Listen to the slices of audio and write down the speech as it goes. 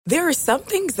There are some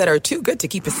things that are too good to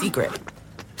keep a secret.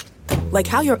 Like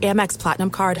how your Amex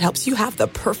Platinum card helps you have the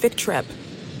perfect trip.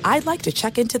 I'd like to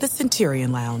check into the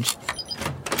Centurion Lounge.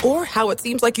 Or how it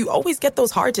seems like you always get those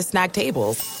hard-to-snag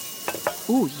tables.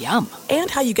 Ooh, yum.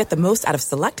 And how you get the most out of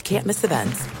select can't-miss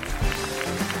events.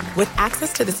 With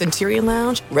access to the Centurion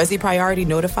Lounge, Resi Priority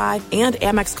Notified, and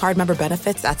Amex card member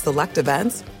benefits at select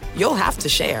events, you'll have to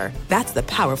share. That's the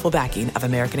powerful backing of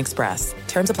American Express.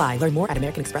 Terms apply. Learn more at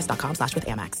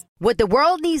americanexpress.com/withAmex. What the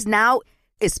world needs now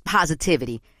is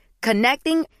positivity.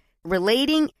 Connecting,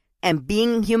 relating, and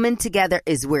being human together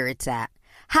is where it's at.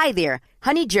 Hi there,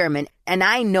 Honey German, and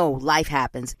I know life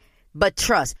happens, but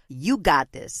trust, you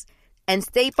got this. And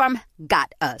State Farm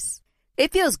got us.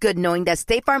 It feels good knowing that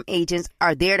State Farm agents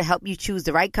are there to help you choose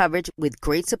the right coverage with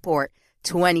great support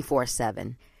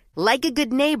 24/7. Like a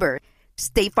good neighbor,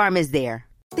 State Farm is there.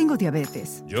 Tengo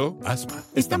diabetes. Yo, asma.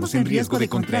 Estamos en riesgo de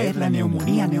contraer la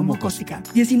neumonía neumocócica.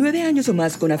 19 años o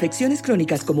más con afecciones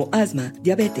crónicas como asma,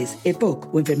 diabetes,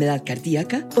 EPOC o enfermedad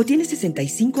cardíaca, o tienes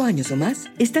 65 años o más,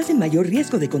 estás en mayor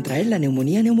riesgo de contraer la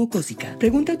neumonía neumocócica.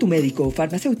 Pregunta a tu médico o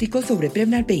farmacéutico sobre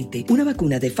Prevnar 20, una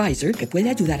vacuna de Pfizer que puede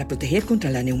ayudar a proteger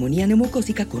contra la neumonía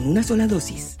neumocócica con una sola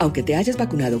dosis. Aunque te hayas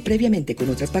vacunado previamente con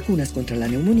otras vacunas contra la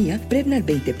neumonía, Prevnar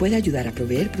 20 puede ayudar a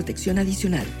proveer protección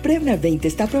adicional. Prevnar 20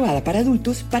 está aprobada para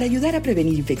adultos para ayudar a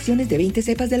prevenir infecciones de 20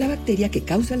 cepas de la bacteria que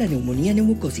causa la neumonía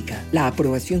neumocócica. La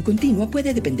aprobación continua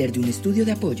puede depender de un estudio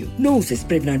de apoyo. No uses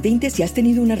Prevnar 20 si has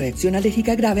tenido una reacción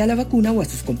alérgica grave a la vacuna o a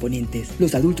sus componentes.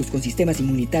 Los adultos con sistemas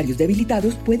inmunitarios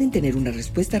debilitados pueden tener una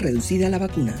respuesta reducida a la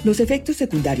vacuna. Los efectos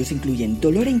secundarios incluyen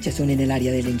dolor e hinchazón en el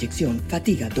área de la inyección,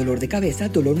 fatiga, dolor de cabeza,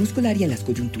 dolor muscular y en las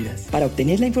coyunturas. Para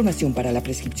obtener la información para la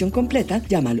prescripción completa,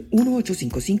 llama al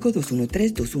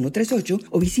 1-855-213-2138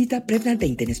 o visita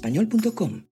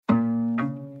Prevnar20enespañol.com.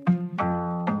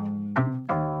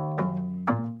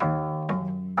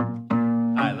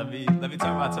 Let me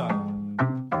talk my talk.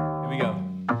 Here we go.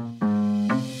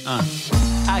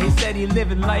 How he said he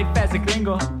living life as a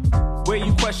gringo, where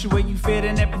you question where you fit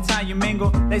in every time you mingle.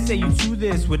 They say you do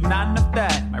this with not enough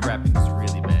that. My rapping is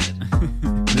really bad.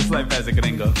 This life as a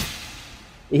gringo.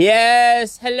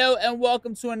 Yes, hello and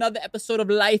welcome to another episode of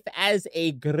Life as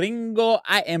a Gringo.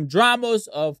 I am Dramos,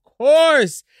 of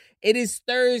course. It is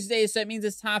Thursday, so it means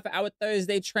it's time for our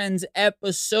Thursday Trends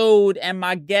episode. And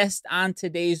my guest on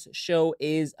today's show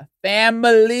is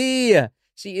Family.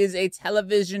 She is a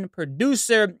television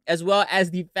producer as well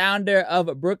as the founder of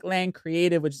Brookland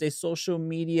Creative, which is a social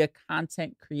media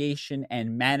content creation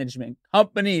and management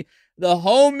company. The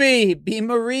homie, B.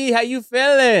 Marie, how you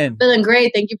feeling? Feeling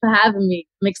great. Thank you for having me.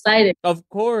 I'm excited. Of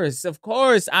course.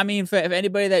 I mean, for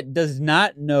anybody that does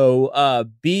not know,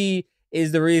 B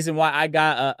is the reason why I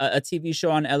got a TV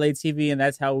show on LA TV, and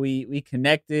that's how we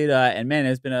connected. And man,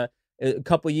 it's been a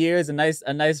couple years, a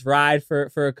nice ride for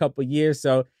a couple years.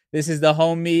 So this is the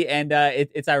homie, and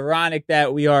it's ironic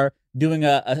that we are doing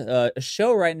a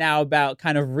show right now about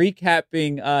kind of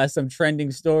recapping some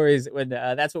trending stories. When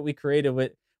that's what we created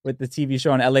with the TV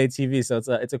show on LA TV. So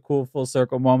it's a cool full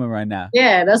circle moment right now.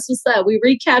 Yeah, that's what's up. We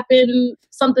recapping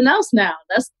something else now.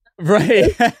 That's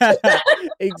right.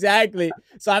 Exactly.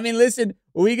 So, I mean, listen,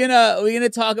 we're gonna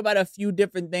talk about a few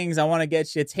different things I want to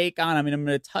get your take on. I mean, I'm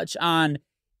going to touch on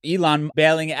Elon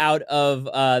bailing out of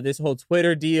this whole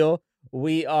Twitter deal.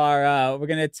 We're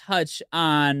going to touch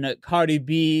on Cardi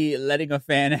B letting a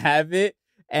fan have it.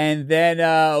 And then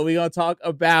we're going to talk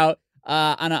about,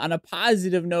 on a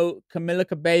positive note, Camila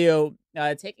Cabello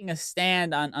taking a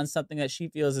stand on something that she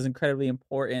feels is incredibly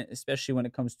important, especially when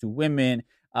it comes to women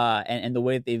and the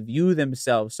way that they view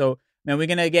themselves. So, man, we're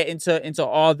going to get into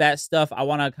all that stuff. I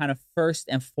want to kind of first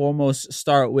and foremost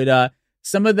start with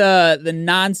some of the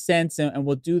nonsense, and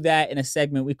we'll do that in a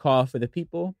segment we call For the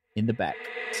People in the Back.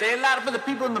 Say it louder for the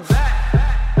people in the back.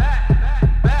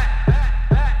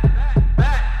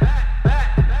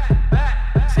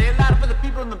 Say it louder for the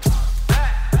people in the back.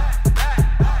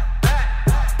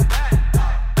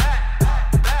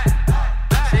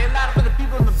 Say it louder for the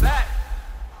people in the back.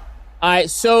 All right,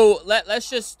 so let's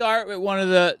just start with one of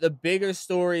the bigger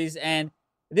stories. And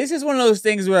this is one of those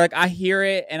things where, like, I hear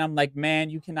it and I'm like, man,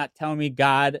 you cannot tell me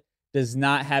God does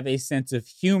not have a sense of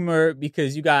humor,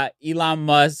 because you got Elon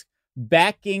Musk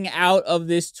backing out of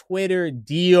this Twitter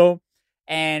deal.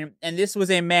 And this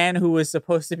was a man who was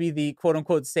supposed to be the quote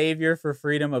unquote savior for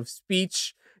freedom of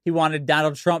speech. He wanted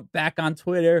Donald Trump back on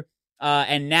Twitter.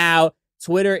 And now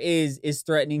Twitter is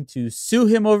threatening to sue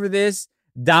him over this.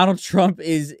 Donald Trump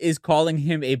is calling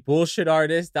him a bullshit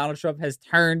artist. Donald Trump has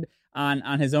turned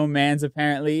on his own mans,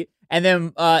 apparently. And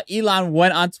then Elon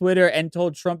went on Twitter and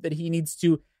told Trump that he needs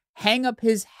to hang up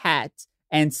his hat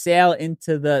and sail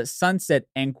into the sunset,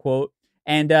 end quote.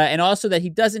 And also that he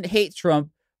doesn't hate Trump,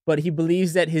 but he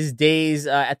believes that his days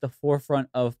at the forefront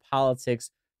of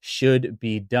politics should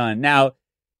be done. Now,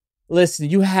 listen,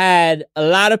 you had a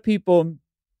lot of people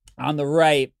on the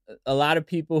right, a lot of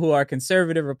people who are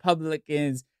conservative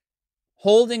Republicans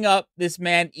holding up this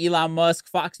man, Elon Musk.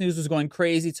 Fox News was going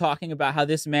crazy talking about how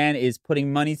this man is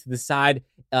putting money to the side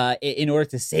in order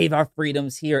to save our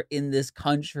freedoms here in this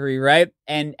country, right?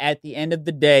 And at the end of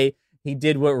the day, he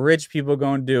did what rich people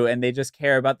going to do, and they just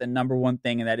care about the number one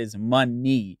thing, and that is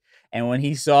money. And when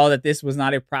he saw that this was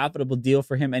not a profitable deal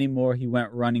for him anymore, he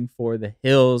went running for the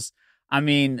hills. I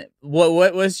mean,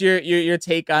 what was your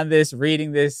take on this,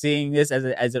 reading this, seeing this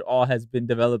as it all has been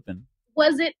developing?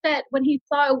 Was it that when he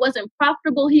saw it wasn't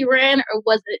profitable, he ran, or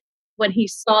was it when he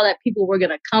saw that people were going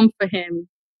to come for him,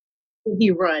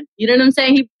 he run? You know what I'm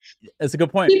saying? That's a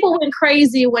good point. People went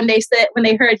crazy when they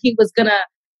heard he was going to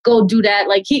go do that.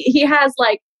 Like he has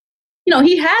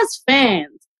he has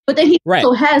fans, but then he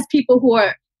also has people who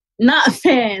are not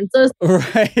fans. So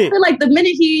I feel like the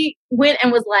minute he went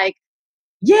and was like,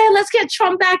 yeah, let's get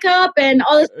Trump back up and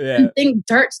all this thing,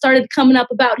 dirt started coming up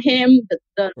about him,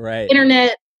 the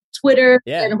internet, Twitter,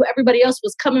 and everybody else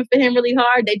was coming for him really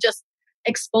hard. They just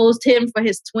exposed him for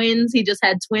his twins. He just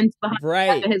had twins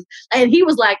behind his, and he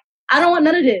was like, I don't want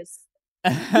none of this.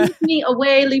 Leave me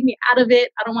away, leave me out of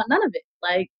it. I don't want none of it.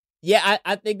 Like, yeah,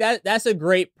 I think that's a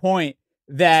great point,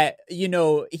 that, you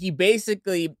know, he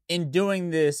basically in doing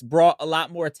this brought a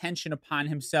lot more attention upon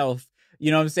himself.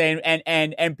 You know what I'm saying?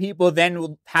 And people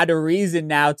then had a reason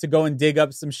now to go and dig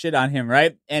up some shit on him,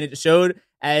 right? And it showed,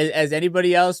 as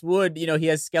anybody else would, you know, he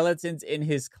has skeletons in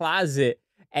his closet.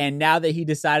 And now that he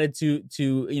decided to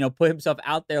you know, put himself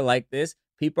out there like this,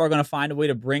 people are going to find a way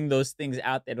to bring those things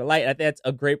out there to light. I think that's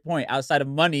a great point. Outside of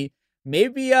money,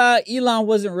 maybe Elon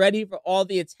wasn't ready for all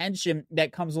the attention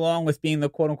that comes along with being the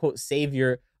quote unquote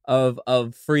savior of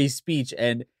free speech.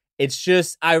 And it's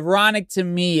just ironic to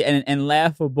me and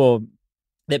laughable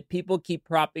that people keep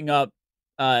propping up,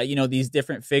 you know, these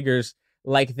different figures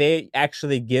like they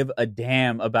actually give a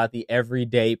damn about the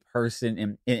everyday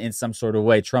person in some sort of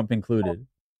way, Trump included.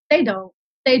 They don't.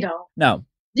 No.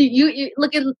 You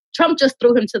look at Trump, just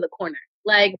threw him to the corner.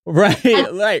 Like, right. I got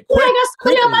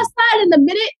somebody on my side. And the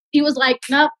minute he was like,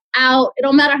 nope, out. It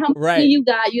don't matter how much money you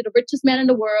got. You're the richest man in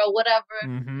the world, whatever.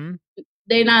 Mm-hmm.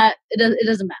 It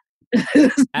doesn't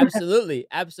matter. Absolutely.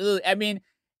 I mean,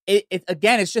 it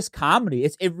again, it's just comedy.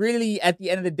 It really, at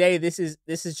the end of the day, this is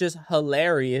just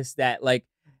hilarious that like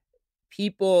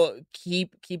people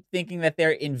keep thinking that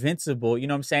they're invincible, you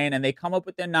know what I'm saying? And they come up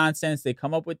with their nonsense, they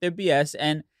come up with their BS,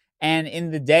 and in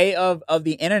the day of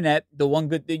the internet, the one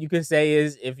good thing you could say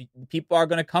is if people are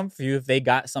going to come for you if they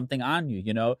got something on you,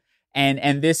 you know?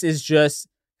 And this is just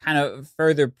kind of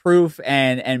further proof,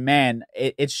 and man,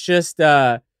 it's just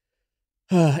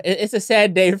it's a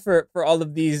sad day for all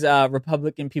of these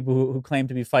Republican people who claim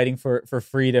to be fighting for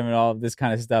freedom and all of this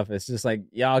kind of stuff. It's just like,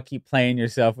 y'all keep playing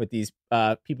yourself with these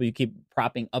people you keep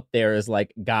propping up there as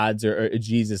like gods or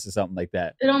Jesus or something like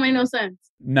that. It don't make no sense.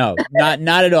 No, not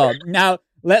at all. Now,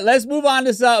 let's move on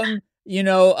to something, you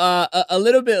know, a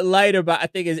little bit lighter, but I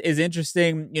think is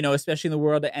interesting, you know, especially in the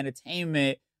world of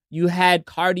entertainment. You had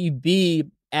Cardi B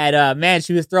at, man,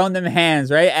 she was throwing them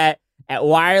hands, right? At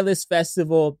Wireless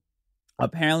Festival.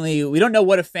 Apparently, we don't know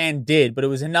what a fan did, but it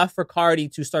was enough for Cardi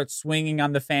to start swinging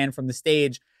on the fan from the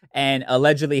stage and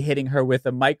allegedly hitting her with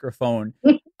a microphone.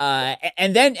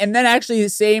 And then actually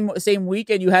same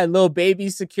weekend, you had Lil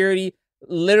Baby's security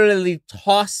literally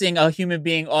tossing a human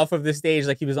being off of the stage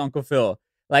like he was Uncle Phil.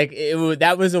 Like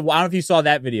that was I don't know if you saw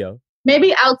that video.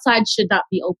 Maybe outside should not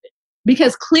be open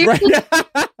because clearly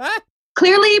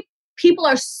people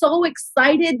are so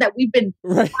excited that we've been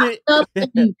locked up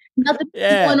and nothing's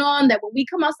going on, that when we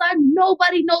come outside,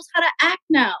 nobody knows how to act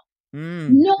now.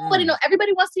 Nobody knows.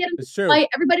 Everybody wants to get into the fight.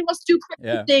 Everybody wants to do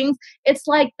crazy things. It's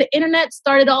like the internet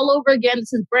started all over again.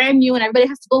 This is brand new and everybody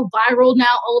has to go viral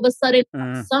now. All of a sudden,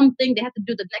 something, they have to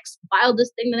do the next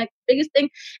wildest thing, the next biggest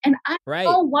thing. And I don't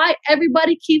know why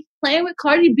everybody keeps playing with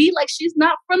Cardi B like she's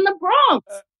not from the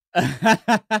Bronx.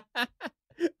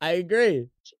 I agree.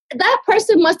 That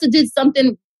person must have did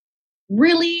something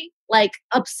really like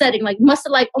upsetting, like must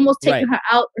have like almost taken her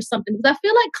out or something. Because I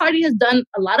feel like Cardi has done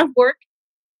a lot of work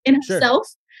in herself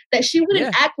that she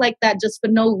wouldn't act like that just for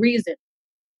no reason.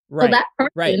 So that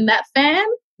person, that fan,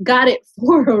 got it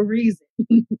for a reason.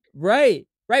 Right.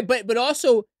 But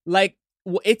also like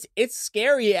it's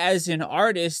scary as an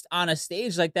artist on a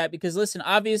stage like that because listen,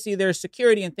 obviously there's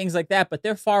security and things like that, but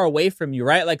they're far away from you,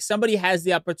 right? Like somebody has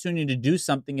the opportunity to do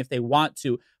something if they want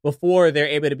to before they're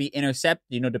able to be intercepted,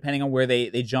 you know, depending on where they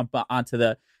jump onto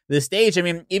the stage. I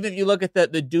mean, even if you look at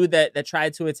the dude that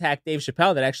tried to attack Dave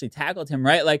Chappelle that actually tackled him,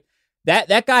 right? Like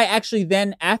that guy actually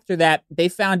then after that, they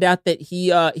found out that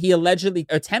he allegedly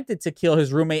attempted to kill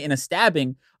his roommate in a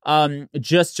stabbing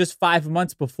just 5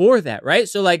 months before that, right?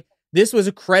 So like this was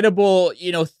a credible,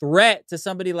 you know, threat to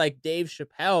somebody like Dave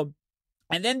Chappelle.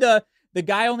 And then the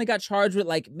guy only got charged with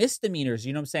like misdemeanors,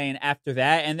 you know what I'm saying, after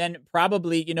that. And then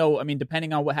probably, you know, I mean,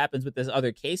 depending on what happens with this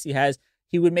other case he has,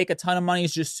 he would make a ton of money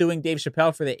just suing Dave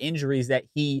Chappelle for the injuries that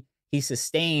he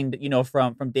sustained, you know,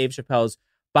 from Dave Chappelle's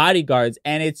bodyguards.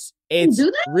 And it's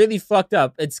really fucked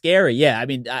up. It's scary. Yeah. I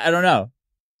mean, I don't know.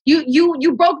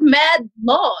 You broke mad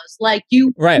laws. Like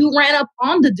you ran up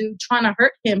on the dude trying to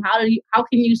hurt him. How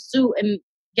can you sue and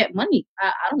get money?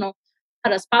 I don't know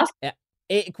how that's possible.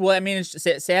 Yeah. Well, I mean,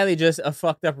 it's sadly just a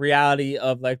fucked up reality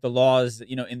of like the laws,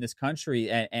 you know, in this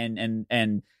country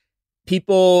and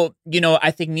people, you know, I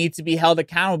think need to be held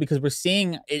accountable because we're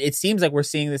seeing, it seems like we're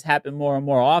seeing this happen more and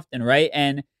more often. Right.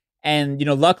 And, you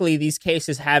know, luckily these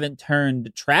cases haven't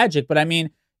turned tragic, but I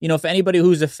mean, you know, for anybody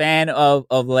who's a fan of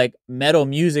like metal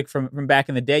music from back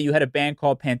in the day, you had a band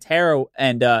called Pantera,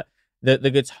 and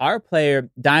the guitar player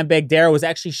Dimebag Darrell was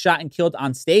actually shot and killed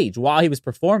on stage while he was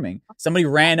performing. Somebody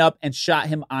ran up and shot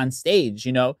him on stage.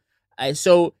 You know,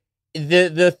 so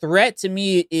the threat to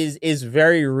me is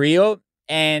very real,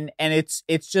 and it's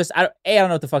just I don't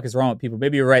know what the fuck is wrong with people.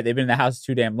 Maybe you're right; they've been in the house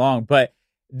too damn long, but.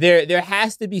 There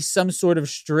has to be some sort of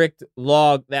strict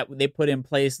law that they put in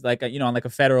place, like, you know, on like a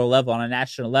federal level, on a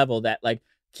national level that like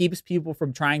keeps people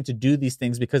from trying to do these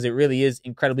things because it really is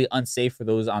incredibly unsafe for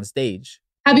those on stage.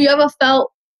 Have you ever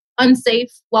felt unsafe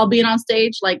while being on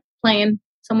stage, like playing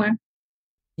somewhere?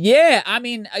 Yeah, I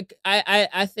mean,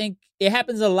 I think it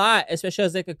happens a lot, especially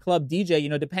as like a club DJ, you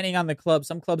know, depending on the club.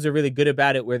 Some clubs are really good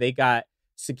about it where they got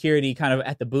security kind of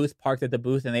at the booth, parked at the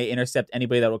booth, and they intercept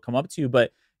anybody that will come up to you.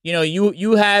 But you know,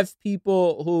 you have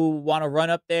people who want to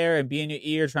run up there and be in your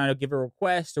ear trying to give a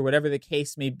request or whatever the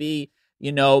case may be,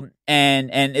 you know, and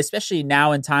especially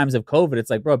now in times of COVID, it's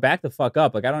like, bro, back the fuck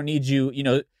up. Like, I don't need you, you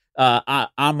know,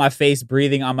 on my face,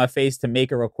 breathing on my face to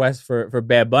make a request for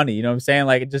Bad Bunny. You know what I'm saying?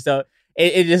 Like, it just,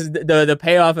 it just, the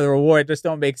payoff and the reward just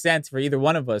don't make sense for either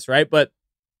one of us, right? But,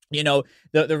 you know,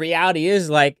 the reality is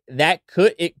like that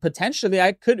potentially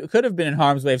I could have been in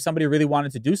harm's way if somebody really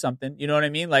wanted to do something. You know what I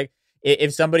mean? Like,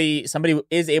 if somebody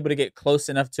is able to get close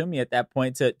enough to me at that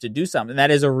point to do something,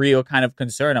 that is a real kind of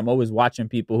concern. I'm always watching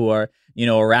people who are, you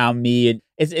know, around me, and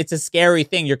it's a scary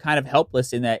thing. You're kind of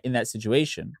helpless in that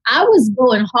situation. I was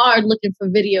going hard looking for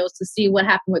videos to see what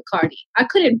happened with Cardi. I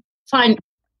couldn't find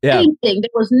anything. There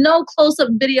was no close-up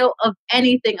video of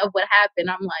anything of what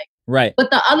happened. I'm like, right. But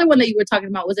the other one that you were talking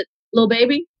about, was it Lil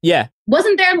Baby? Yeah.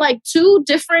 Wasn't there like two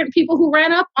different people who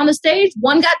ran up on the stage?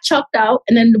 One got chucked out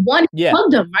and then one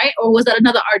hugged him, right? Or was that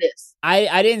another artist?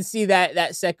 I didn't see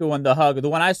that second one, the hug. The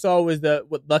one I saw was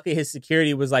luckily his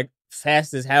security was like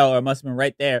fast as hell, or it must have been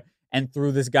right there, and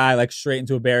threw this guy like straight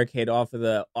into a barricade off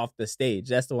the stage.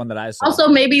 That's the one that I saw. Also,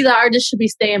 maybe the artist should be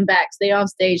staying back, stay on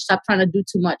stage, stop trying to do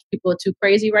too much. People are too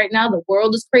crazy right now. The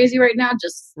world is crazy right now.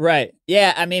 Just right.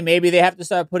 Yeah, I mean, maybe they have to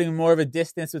start putting more of a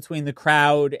distance between the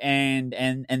crowd and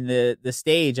the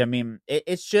stage. I mean,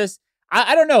 it's just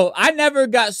I don't know. I never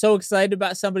got so excited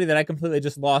about somebody that I completely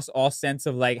just lost all sense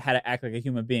of like how to act like a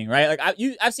human being. Right? Like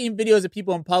I've seen videos of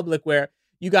people in public where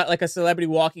you got like a celebrity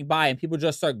walking by and people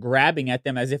just start grabbing at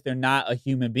them as if they're not a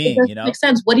human being, you know? Makes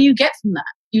sense. What do you get from that?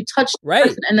 You touch the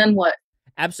person and then what?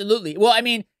 Absolutely. Well, I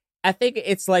mean, I think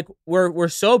it's like we're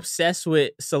so obsessed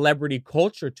with celebrity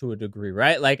culture to a degree,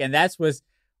 right? Like, and that's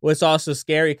what's also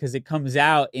scary because it comes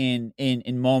out in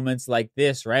moments like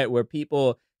this, right? Where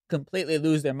people completely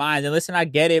lose their minds. And listen, I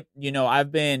get it. You know,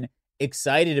 I've been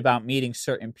excited about meeting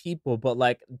certain people, but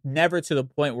like never to the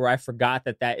point where I forgot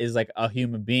that is like a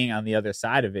human being on the other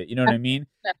side of it. You know what I mean?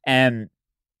 And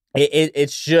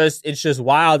it's just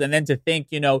wild. And then to think,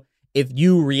 you know, if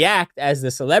you react as the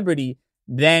celebrity,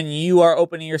 then you are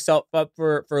opening yourself up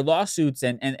for lawsuits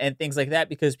and things like that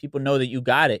because people know that you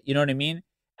got it. You know what I mean?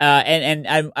 And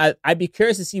I'd be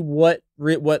curious to see what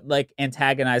like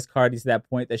antagonized Cardi to that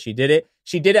point that she did it.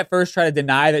 She did at first try to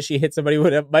deny that she hit somebody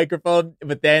with a microphone,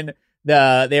 but then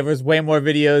there was way more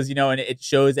videos, you know, and it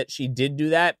shows that she did do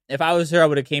that. If I was her, I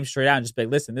would have came straight out and just be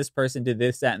like, listen, this person did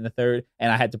this, that, and the third,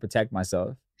 and I had to protect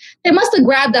myself. They must have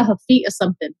grabbed at her feet or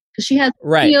something because she had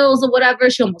heels or whatever.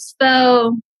 She almost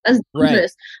fell. That's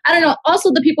dangerous. I don't know.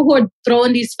 Also, the people who are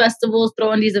throwing these festivals,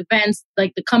 throwing these events,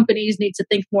 like the companies need to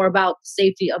think more about the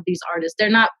safety of these artists. They're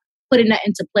not putting that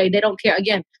into play. They don't care.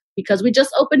 Again, because we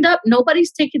just opened up,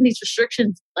 nobody's taking these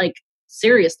restrictions like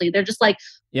seriously. They're just like,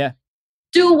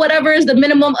 do whatever is the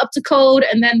minimum up to code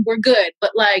and then we're good.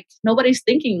 But like nobody's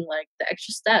thinking like the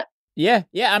extra step. Yeah.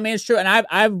 I mean, it's true.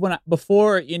 And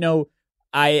before,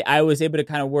 I was able to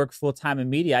kind of work full time in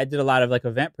media. I did a lot of like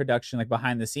event production, like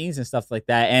behind the scenes and stuff like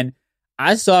that. And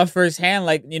I saw firsthand,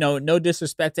 like, no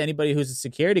disrespect to anybody who's a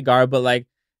security guard, but like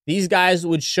these guys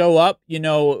would show up,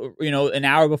 an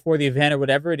hour before the event or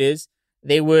whatever it is.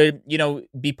 They would,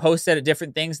 be posted at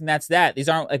different things, and that's that. These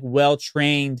aren't like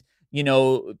well-trained,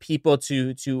 people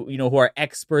to who are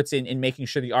experts in making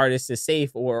sure the artist is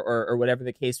safe or whatever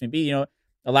the case may be. A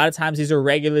lot of times these are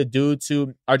regular dudes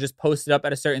who are just posted up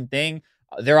at a certain thing.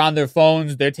 They're on their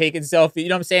phones. They're taking selfies. You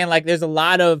know what I'm saying? Like there's a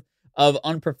lot of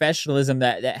unprofessionalism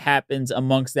that happens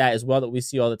amongst that as well that we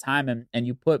see all the time. And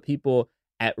you put people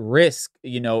at risk,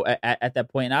 at that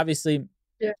point. And obviously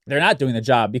they're not doing the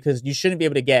job because you shouldn't be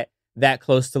able to get that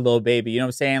close to Lil Baby. You know what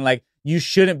I'm saying? Like you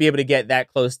shouldn't be able to get that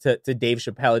close to Dave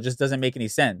Chappelle. It just doesn't make any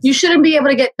sense. You shouldn't be able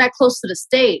to get that close to the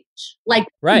stage. Like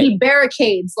be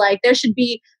barricades. Like there should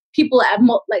be people at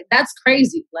like that's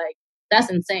crazy. Like that's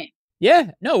insane.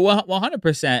 Yeah, no,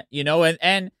 100%,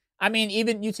 and I mean,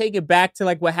 even you take it back to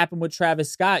like what happened with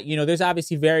Travis Scott, there's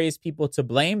obviously various people to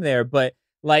blame there, but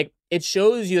like it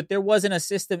shows you that there wasn't a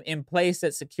system in place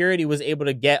that security was able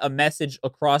to get a message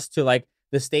across to like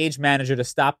the stage manager to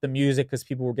stop the music because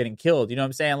people were getting killed. You know what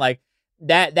I'm saying? Like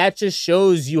that just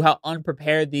shows you how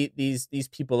unprepared these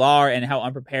people are and how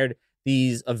unprepared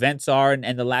these events are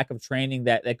and the lack of training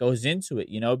that goes into it,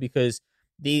 because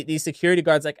these security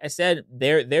guards, like I said,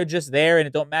 they're just there, and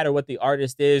it don't matter what the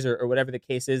artist is or whatever the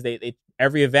case is. They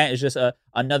every event is just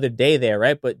another day there,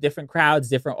 right? But different crowds,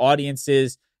 different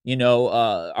audiences,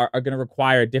 are going to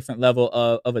require a different level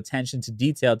of attention to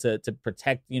detail to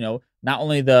protect, not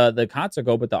only the concert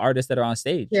go, but the artists that are on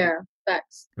stage. Yeah,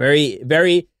 facts. Very,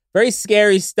 very, very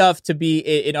scary stuff to be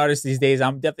in artists these days.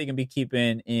 I'm definitely gonna be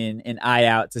keeping an eye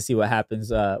out to see what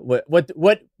happens. What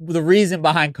the reason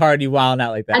behind Cardi wilding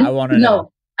out like that? I want to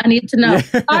know. I need to know.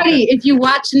 Cardi, if you're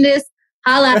watching this,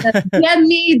 holla at us. DM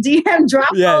me, DM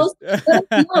Dropos.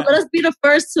 Let us be the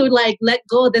first to like let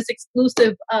go of this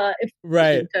exclusive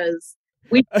information because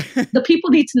the people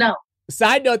need to know.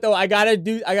 Side note though, I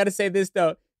gotta say this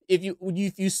though. If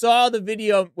you saw the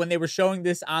video when they were showing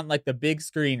this on like the big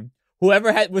screen,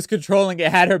 whoever was controlling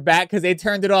it had her back because they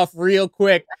turned it off real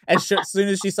quick. As soon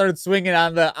as she started swinging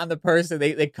on the person,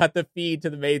 they cut the feed to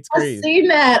the main screen. I seen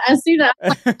that.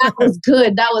 That was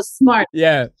good. That was smart.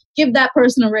 Yeah. Give that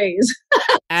person a raise.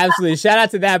 Absolutely. Shout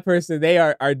out to that person. They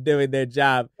are doing their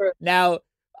job. Now,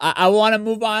 I want to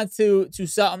move on to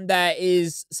something that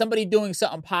is somebody doing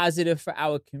something positive for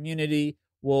our community.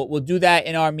 We'll do that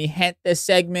in our Mi Gente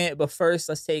segment. But first,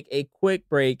 let's take a quick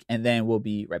break, and then we'll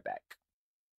be right back.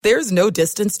 There's no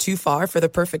distance too far for the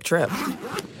perfect trip.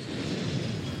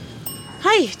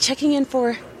 Hi, checking in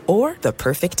for... Or the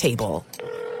perfect table.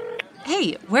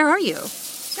 Hey, where are you?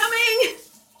 Coming!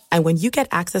 And when you get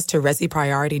access to Resi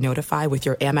Priority Notify with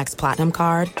your Amex Platinum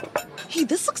card... Hey,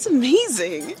 this looks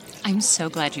amazing. I'm so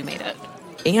glad you made it.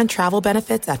 And travel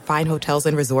benefits at fine hotels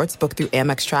and resorts booked through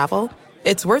Amex Travel,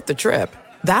 it's worth the trip.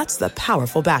 That's the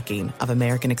powerful backing of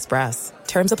American Express.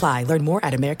 Terms apply. Learn more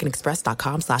at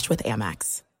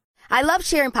americanexpress.com/withAmex. I love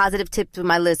sharing positive tips with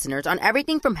my listeners on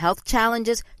everything from health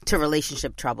challenges to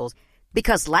relationship troubles.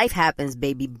 Because life happens,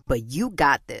 baby, but you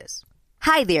got this.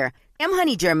 Hi there, I'm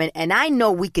Honey German, and I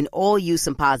know we can all use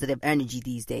some positive energy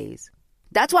these days.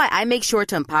 That's why I make sure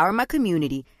to empower my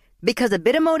community, because a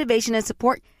bit of motivation and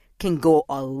support can go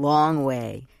a long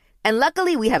way. And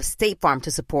luckily, we have State Farm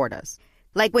to support us.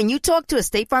 Like when you talk to a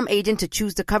State Farm agent to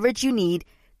choose the coverage you need,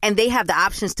 and they have the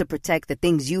options to protect the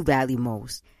things you value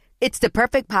most. It's the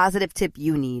perfect positive tip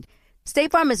you need.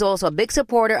 State Farm is also a big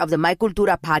supporter of the My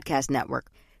Cultura podcast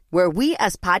network, where we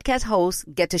as podcast hosts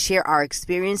get to share our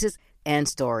experiences and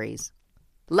stories.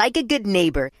 Like a good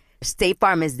neighbor, State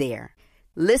Farm is there.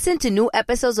 Listen to new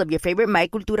episodes of your favorite My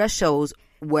Cultura shows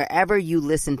wherever you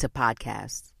listen to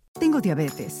podcasts. Tengo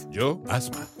diabetes. Yo,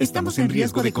 asma. Estamos en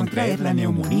riesgo de contraer la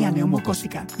neumonía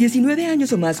neumocócica. 19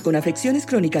 años o más con afecciones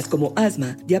crónicas como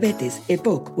asma, diabetes,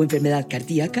 EPOC o enfermedad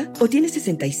cardíaca, o tienes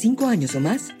 65 años o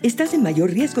más, estás en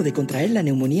mayor riesgo de contraer la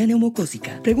neumonía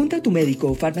neumocócica. Pregunta a tu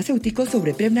médico o farmacéutico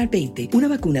sobre Prevnar 20, una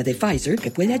vacuna de Pfizer que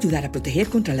puede ayudar a proteger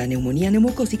contra la neumonía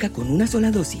neumocócica con una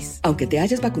sola dosis. Aunque te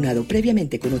hayas vacunado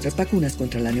previamente con otras vacunas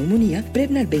contra la neumonía,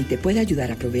 Prevnar 20 puede ayudar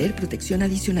a proveer protección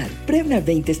adicional. Prevnar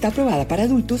 20 está aprobada para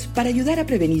adultos antibióticos para ayudar a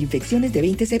prevenir infecciones de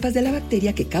 20 cepas de la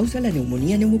bacteria que causa la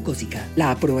neumonía neumocócica.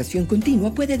 La aprobación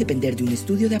continua puede depender de un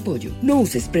estudio de apoyo. No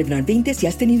uses Prevnar 20 si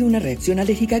has tenido una reacción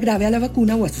alérgica grave a la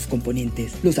vacuna o a sus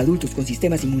componentes. Los adultos con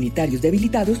sistemas inmunitarios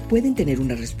debilitados pueden tener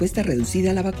una respuesta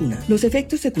reducida a la vacuna. Los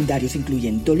efectos secundarios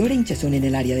incluyen dolor e hinchazón en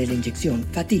el área de la inyección,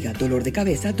 fatiga, dolor de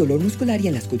cabeza, dolor muscular y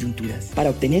en las coyunturas. Para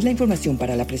obtener la información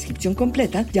para la prescripción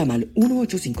completa, llama al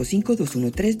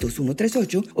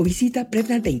 1-855-213-2138 o visita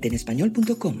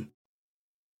Prevnar20enespañol.com.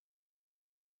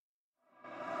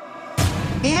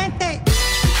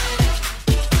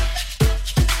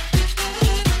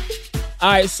 All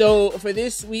right, so for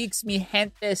this week's Mi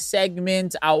Gente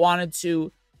segment, I wanted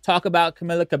to talk about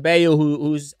Camila Cabello,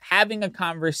 who's having a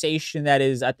conversation that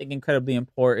is, I think, incredibly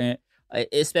important,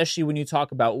 especially when you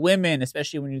talk about women,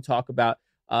 especially when you talk about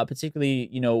particularly,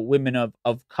 women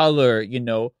of color,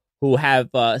 who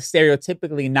have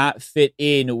stereotypically not fit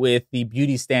in with the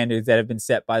beauty standards that have been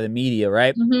set by the media,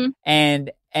 right? Mm-hmm.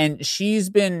 And she's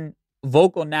been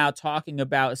vocal now talking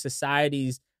about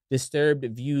society's disturbed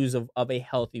views of a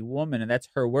healthy woman. And that's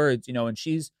her words, and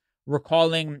she's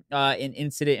recalling an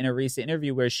incident in a recent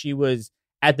interview where she was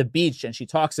at the beach and she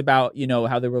talks about,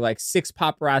 how there were like 6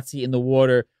 paparazzi in the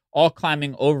water, all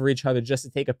climbing over each other just to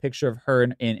take a picture of her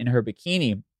in her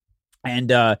bikini.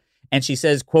 And she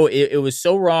says, quote, it was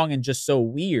so wrong and just so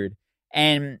weird.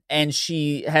 And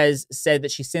she has said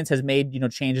that she since has made,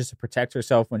 changes to protect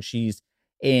herself when she's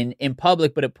in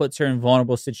public, but it puts her in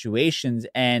vulnerable situations.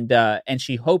 And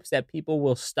she hopes that people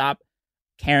will stop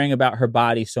caring about her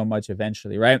body so much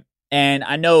eventually, right? And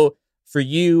I know for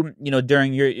you,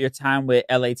 during your time with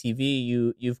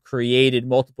LATV, you've created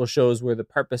multiple shows where the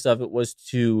purpose of it was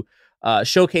to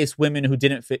showcase women who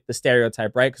didn't fit the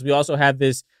stereotype, right? Because we also have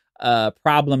this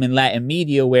problem in Latin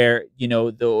media where,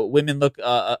 the women look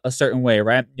a certain way,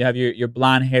 right? You have your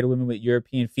blonde-haired women with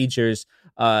European features,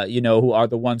 who are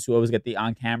the ones who always get the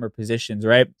on-camera positions,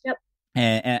 right? Yep.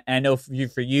 And I know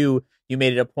for you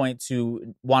made it a point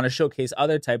to want to showcase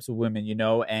other types of women,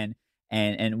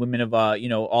 and women of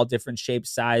all different shapes,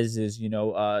 sizes,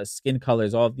 skin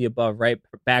colors, all of the above, right?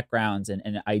 Backgrounds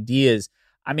and ideas.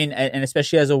 I mean, and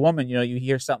especially as a woman, you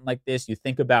hear something like this, you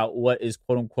think about what is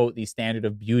quote unquote the standard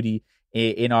of beauty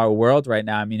in our world right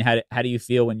now. I mean, how do you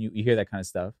feel when you hear that kind of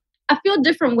stuff? I feel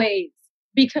different ways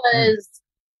because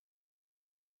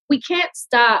we can't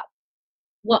stop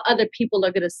what other people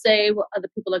are going to say, what other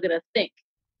people are going to think.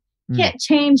 Can't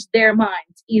change their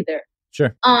minds either.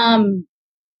 Sure.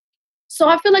 So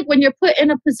I feel like when you're put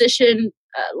in a position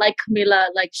like Camila,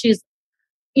 like she's,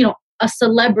 a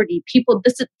celebrity, people,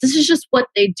 this is just what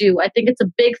they do. I think it's a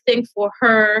big thing for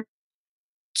her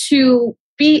to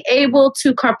be able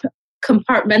to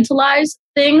compartmentalize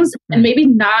things and maybe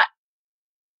not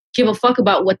give a fuck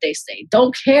about what they say.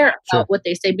 Don't care about what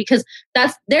they say because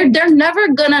they're never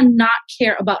gonna not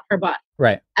care about her body.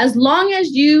 Right. As long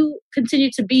as you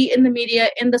continue to be in the media,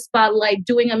 in the spotlight,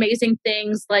 doing amazing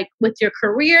things like with your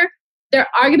career, there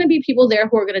are going to be people there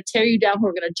who are going to tear you down, who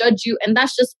are going to judge you. And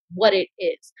that's just what it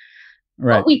is.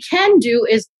 Right. What we can do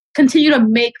is continue to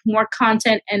make more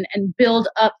content and build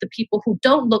up the people who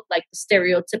don't look like the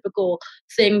stereotypical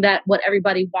thing that what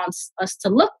everybody wants us to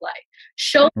look like.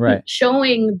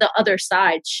 Showing the other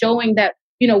side, showing that,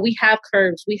 we have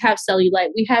curves, we have cellulite,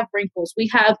 we have wrinkles, we're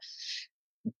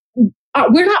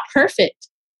not perfect.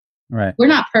 Right. We're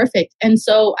not perfect. And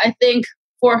so I think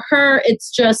for her,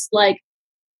 it's just like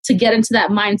to get into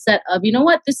that mindset of, you know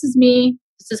what, this is me.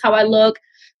 This is how I look.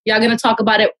 Y'all going to talk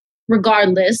about it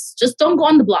regardless. Just don't go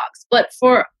on the blogs. But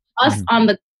for us on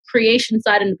the creation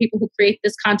side and the people who create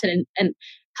this content and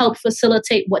help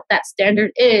facilitate what that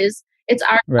standard is, it's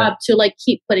our job to like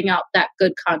keep putting out that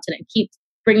good content and keep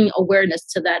bringing awareness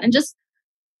to that. And just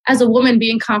as a woman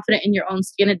being confident in your own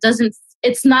skin,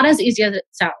 it's not as easy as it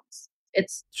sounds.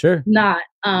 It's not.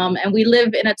 And we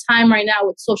live in a time right now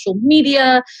with social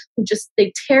media who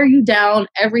they tear you down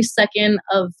every second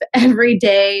of every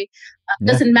day.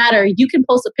 Doesn't matter. You can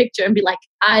post a picture and be like,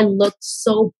 I looked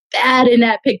so bad in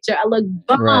that picture. I look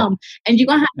bomb. Right. And you're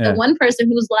going to have the one person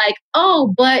who's like,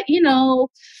 oh, but you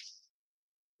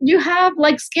have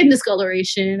like skin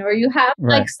discoloration or you have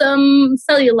like some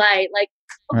cellulite. Like,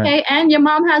 okay. And your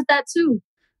mom has that too.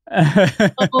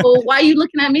 So why are you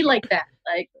looking at me like that?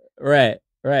 Like, Right.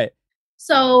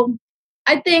 So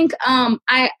I think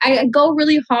I go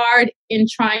really hard in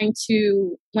trying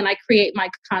to, when I create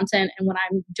my content and when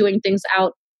I'm doing things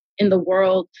out in the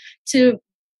world, to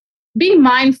be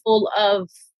mindful of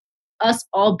us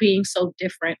all being so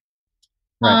different.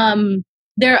 Right.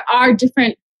 There are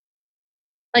different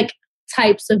like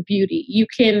types of beauty. You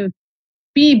can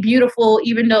be beautiful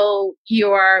even though you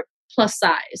are plus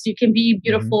size. You can be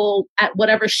beautiful at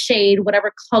whatever shade,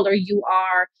 whatever color you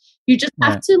are. You just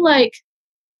have to like,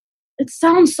 it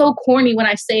sounds so corny when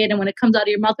I say it and when it comes out of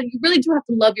your mouth, but you really do have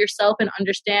to love yourself and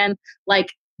understand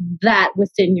like that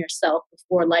within yourself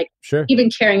before like even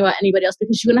caring about anybody else,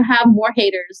 because you're going to have more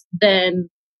haters than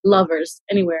lovers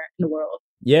anywhere in the world.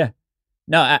 Yeah.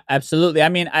 No, absolutely. I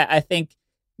mean, I think,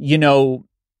 you know,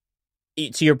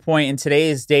 to your point, in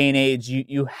today's day and age,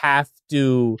 you have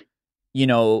to, you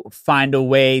know, find a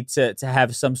way to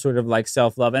have some sort of like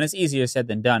self-love. And it's easier said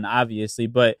than done, obviously.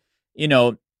 But, you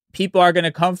know, people are going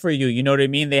to come for you. You know what I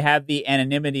mean? They have the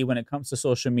anonymity when it comes to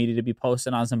social media to be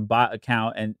posted on some bot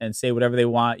account and say whatever they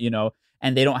want, you know,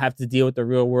 and they don't have to deal with the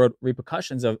real world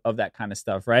repercussions of that kind of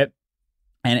stuff. Right.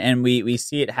 And we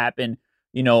see it happen,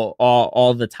 you know,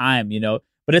 all the time, you know.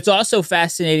 But it's also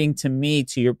fascinating to me,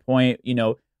 to your point, you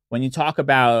know, when you talk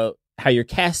about how you're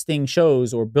casting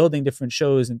shows or building different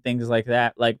shows and things like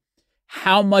that, like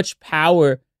how much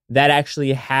power that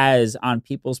actually has on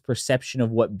people's perception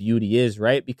of what beauty is,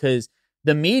 right? Because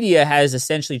the media has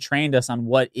essentially trained us on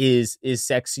what is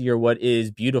sexy or what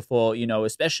is beautiful, you know,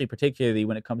 especially particularly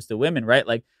when it comes to women, right?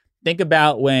 Like think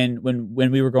about when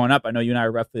we were growing up. I know you and I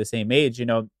are roughly the same age, you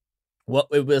know, what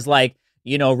it was like,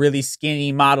 you know, really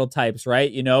skinny model types, right?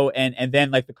 You know, and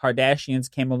then like the Kardashians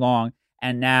came along,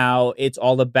 and now it's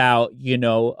all about, you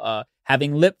know,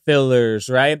 having lip fillers,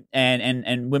 right?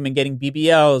 And women getting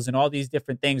BBLs and all these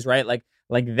different things, right? Like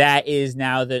that is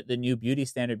now the new beauty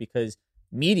standard, because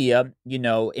media, you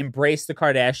know, embraced the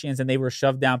Kardashians and they were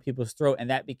shoved down people's throat, and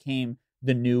that became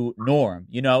the new norm,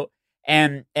 you know?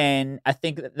 And I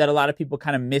think that a lot of people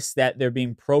kind of miss that they're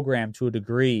being programmed to a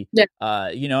degree,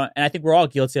 you know, and I think we're all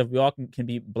guilty of, we all can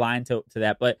be blind to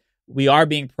that, but we are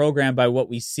being programmed by what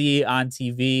we see on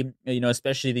TV, you know,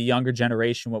 especially the younger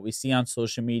generation, what we see on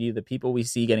social media, the people we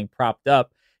see getting propped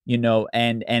up, you know,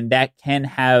 and that can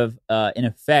have an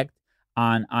effect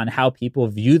on how people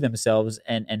view themselves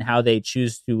and how they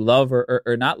choose to love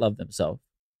or not love themselves.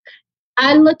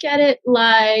 I look at it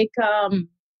like,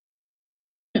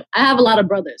 I have a lot of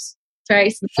brothers,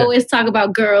 right? So they always talk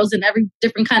about girls in every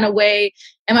different kind of way.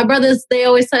 And my brothers, they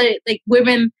always say like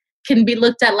women can be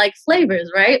looked at like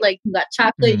flavors, right? Like you got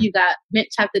chocolate, you got mint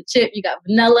chocolate chip, you got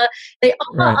vanilla. They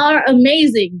all are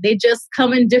amazing. They just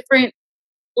come in different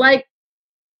like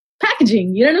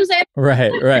packaging. You know what I'm saying?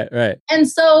 Right. And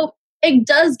so it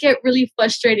does get really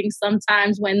frustrating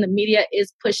sometimes when the media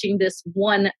is pushing this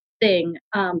one thing.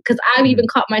 Because I've even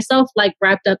caught myself like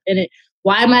wrapped up in it.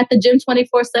 Why am I at the gym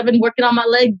 24/7 working on my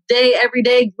leg every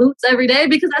day, glutes every day?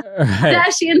 Because I have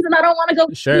Kardashians and I don't want to go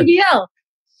BBL.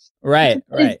 Right.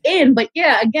 But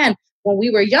yeah, again, when we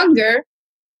were younger,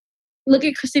 look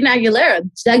at Christina Aguilera.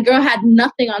 That girl had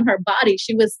nothing on her body.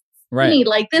 She was skinny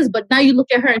like this, but now you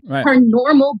look at her, her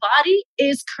normal body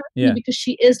is curvy because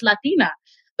she is Latina.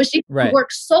 But she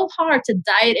worked so hard to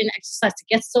diet and exercise to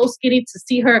get so skinny, to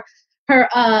see her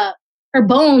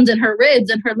bones and her ribs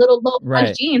and her little low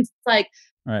rise jeans. It's like,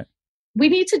 we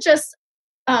need to just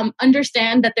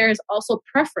understand that there is also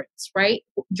preference, right?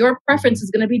 Your preference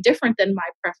is going to be different than my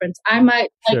preference. I might,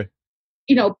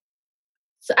 you know,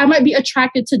 I might be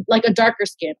attracted to like a darker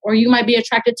skin, or you might be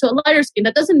attracted to a lighter skin.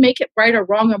 That doesn't make it right or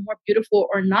wrong or more beautiful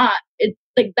or not. It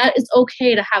like that is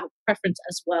okay to have a preference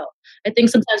as well. I think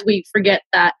sometimes we forget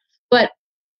that, but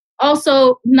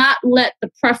also not let the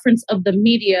preference of the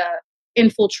media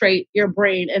infiltrate your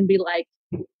brain and be like,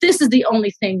 this is the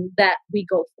only thing that we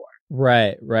go for.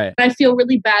 Right. I feel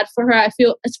really bad for her. I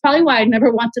feel it's probably why I never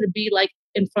wanted to be like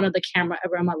in front of the camera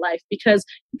ever in my life, because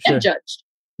you get judged.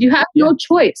 You have no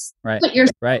choice. Put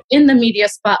yourself in the media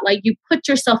spotlight. You put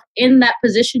yourself in that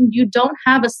position. You don't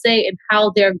have a say in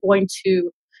how they're going to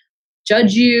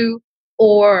judge you,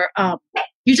 or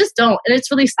you just don't. And it's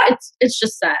really, it's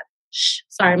just sad. Shh,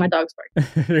 sorry, my dog's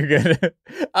barking. You're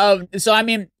good. So I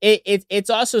mean, it's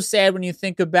also sad when you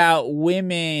think about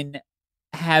women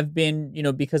have been, you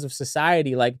know, because of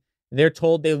society, like they're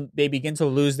told they begin to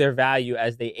lose their value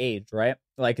as they age, right?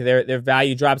 Like their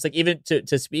value drops. Like even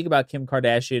to speak about Kim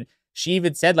Kardashian, she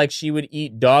even said like she would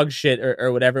eat dog shit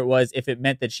or whatever it was if it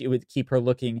meant that she would keep her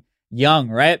looking young,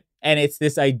 right? And it's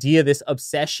this idea, this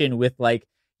obsession with like,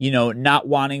 you know, not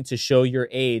wanting to show your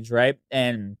age, right?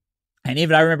 And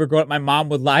even I remember growing up, my mom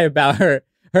would lie about her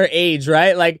age,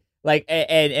 right? Like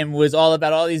and was all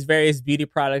about all these various beauty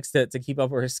products to keep up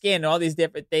with her skin and all these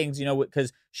different things, you know,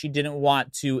 because she didn't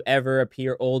want to ever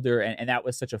appear older, and that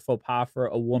was such a faux pas for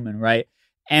a woman, right?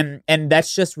 And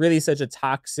that's just really such a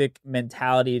toxic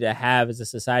mentality to have as a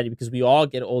society, because we all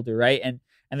get older, right? And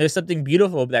there's something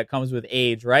beautiful that comes with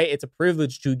age, right? It's a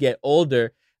privilege to get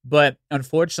older, but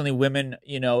unfortunately women,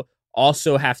 you know,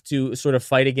 also have to sort of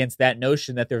fight against that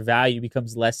notion that their value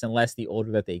becomes less and less the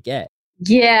older that they get.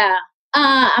 Yeah.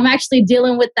 I'm actually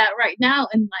dealing with that right now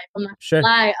in life. I'm not gonna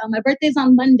lie. My birthday's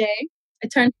on Monday. I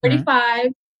turned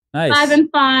 35. Nice. 5 and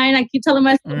fine. I keep telling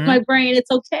myself, my brain, it's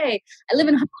okay. I live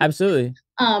in home. Absolutely.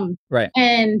 Right.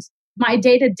 And my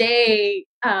day-to-day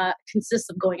consists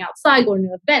of going outside, going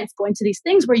to events, going to these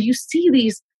things where you see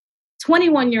these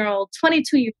 21-year-old,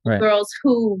 22-year-old girls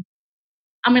who,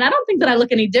 I mean, I don't think that I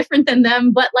look any different than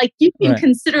them, but like you can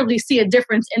considerably see a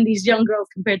difference in these young girls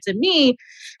compared to me.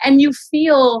 And you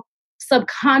feel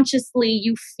subconsciously,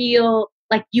 you feel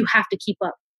like you have to keep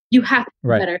up. You have to be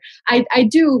better. I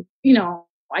do, you know,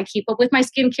 I keep up with my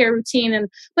skincare routine,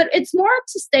 but it's more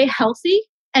to stay healthy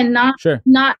and not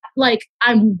like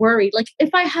I'm worried. Like if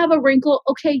I have a wrinkle,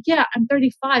 okay, yeah, I'm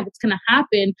 35, it's gonna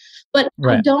happen. But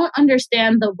I don't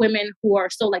understand the women who are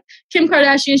so like Kim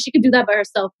Kardashian. She could do that by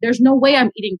herself. There's no way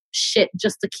I'm eating shit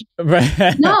just to keep.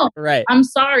 No, I'm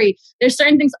sorry. There's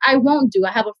certain things I won't do.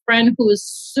 I have a friend who is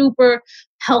super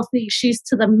healthy. She's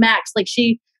to the max. Like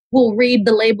she will read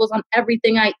the labels on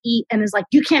everything I eat and is like,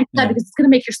 you can't do that because it's gonna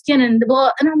make your skin and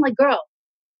blah. And I'm like, girl,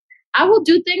 I will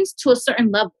do things to a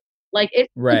certain level. Like if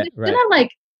it's gonna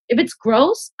like if it's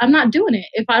gross, I'm not doing it.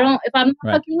 If I'm not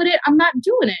fucking with it, I'm not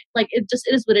doing it. Like it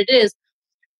is what it is.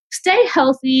 Stay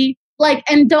healthy, like,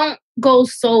 and don't go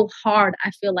so hard.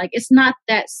 I feel like it's not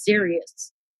that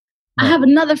serious. I have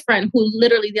another friend who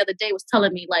literally the other day was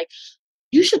telling me like,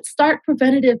 you should start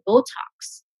preventative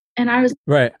Botox. And I was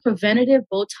preventative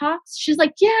Botox. She's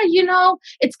like, yeah, you know,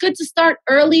 it's good to start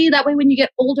early. That way when you get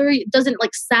older, it doesn't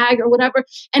like sag or whatever.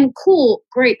 And cool,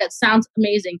 great. That sounds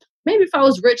amazing. Maybe if I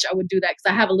was rich, I would do that because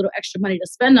I have a little extra money to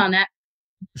spend on that.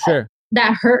 Sure.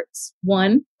 That hurts.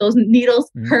 One, those needles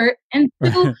hurt. And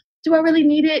two, do I really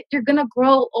need it? You're going to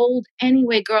grow old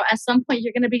anyway, girl. At some point,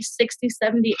 you're going to be 60,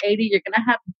 70, 80. You're going to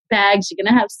have bags. You're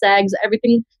going to have sags.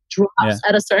 Everything drops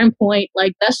at a certain point.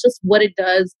 Like, that's just what it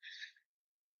does.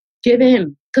 Give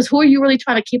in. Because who are you really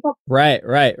trying to keep up with?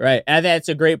 Right. And that's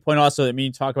a great point also. I mean,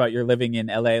 you talk about you're living in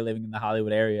LA, living in the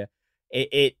Hollywood area.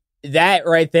 That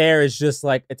right there is just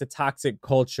like, it's a toxic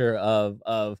culture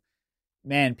of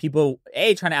man, people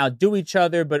trying to outdo each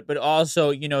other, but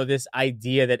also, you know, this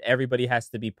idea that everybody has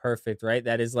to be perfect, right?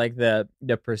 That is like the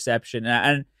perception.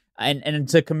 And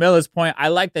to Camilla's point, I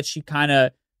like that she kind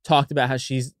of talked about how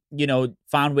she's, you know,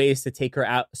 found ways to take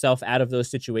herself out of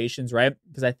those situations, right?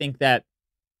 Because I think that,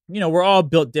 you know, we're all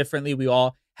built differently. We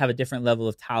all have a different level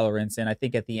of tolerance. And I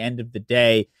think at the end of the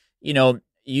day, you know,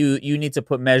 you need to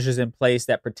put measures in place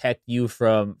that protect you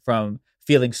from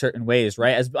feeling certain ways,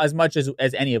 right? As much as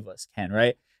any of us can,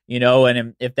 right? You know,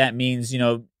 and if that means, you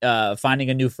know, finding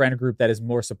a new friend group that is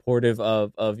more supportive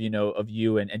of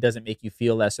you and doesn't make you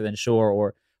feel lesser than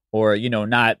sure, or, you know,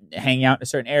 not hanging out in a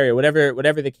certain area,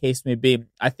 whatever the case may be.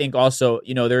 I think also,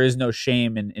 you know, there is no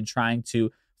shame in trying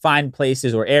to find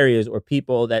places or areas or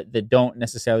people that don't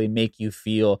necessarily make you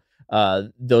feel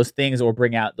those things or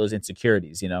bring out those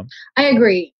insecurities, you know? I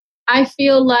agree. I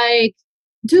feel like,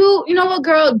 you know what,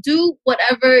 girl, do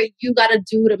whatever you got to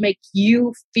do to make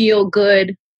you feel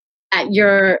good at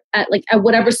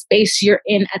whatever space you're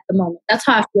in at the moment. That's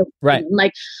how I feel. Right.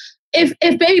 Like, if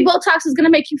baby Botox is going to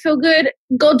make you feel good,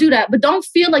 go do that. But don't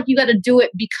feel like you got to do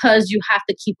it because you have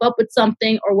to keep up with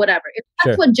something or whatever. If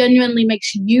that's what genuinely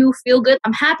makes you feel good,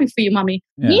 I'm happy for you, mommy.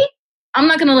 Yeah. Me, I'm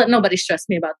not going to let nobody stress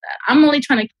me about that. I'm only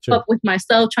trying to keep up with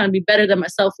myself, trying to be better than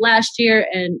myself last year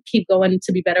and keep going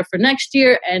to be better for next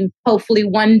year. And hopefully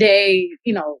one day,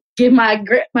 you know, give my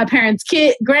parents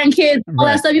grandkids, all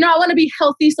that stuff. You know, I want to be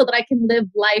healthy so that I can live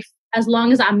life as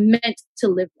long as I'm meant to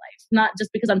live life, not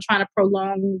just because I'm trying to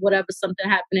prolong whatever something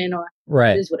happening or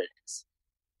it is what it is.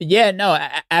 Yeah, no,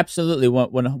 absolutely,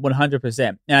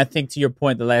 100%. And I think to your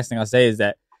point, the last thing I'll say is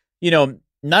that, you know,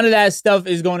 none of that stuff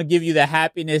is going to give you the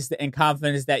happiness and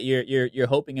confidence that you're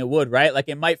hoping it would, right? Like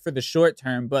it might for the short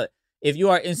term, but if you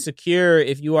are insecure,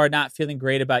 if you are not feeling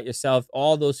great about yourself,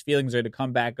 all those feelings are to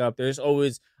come back up. There's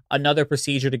always another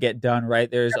procedure to get done,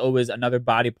 right? There's always another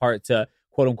body part to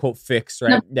quote unquote fix,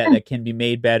 right? That can be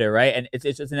made better, right? And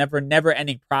it's a never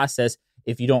ending process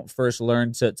if you don't first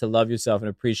learn to love yourself and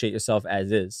appreciate yourself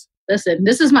as is. Listen,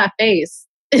 this is my face.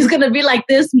 It's going to be like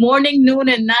this morning, noon,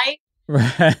 and night.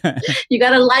 Right. You got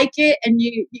to like it, and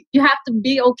you have to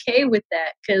be okay with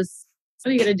that, because what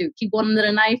are you going to do? Keep going under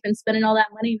the knife and spending all that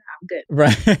money? No, I'm good.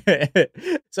 Right.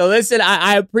 So listen,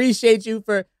 I appreciate you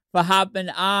for hopping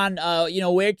on. You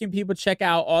know, where can people check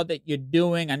out all that you're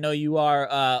doing? I know you are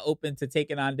open to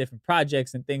taking on different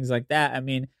projects and things like that. I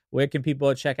mean, where can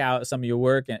people check out some of your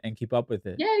work and keep up with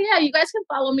it? Yeah. You guys can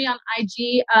follow me on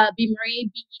IG,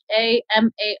 Beamarie, BeAmarie,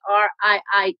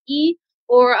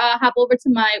 or hop over to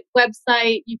my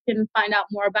website. You can find out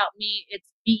more about me. It's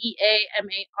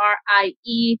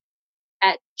BEAMARIE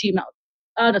at Gmail.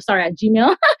 Oh, no, sorry, at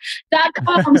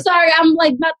gmail.com. I'm sorry, I'm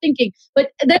like not thinking.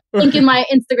 But then link in my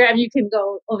Instagram. You can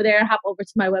go over there and hop over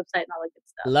to my website and all that good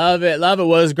stuff. Love it. Love it.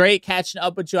 Well, it was great catching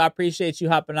up with you. I appreciate you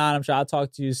hopping on. I'm sure I'll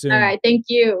talk to you soon. All right. Thank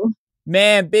you.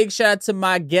 Man, big shout out to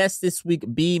my guest this week,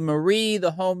 B. Marie,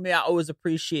 the homie. I always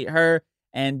appreciate her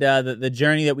and the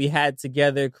journey that we had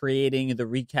together creating the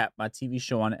Recap, my TV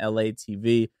show on LA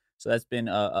TV. So that's been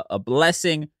a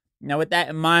blessing. Now, with that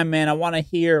in mind, man, I want to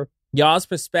hear y'all's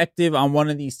perspective on one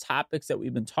of these topics that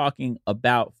we've been talking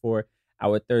about for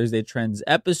our Thursday Trends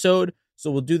episode.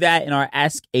 So we'll do that in our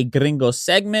Ask a Gringo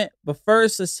segment. But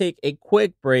first, let's take a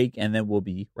quick break and then we'll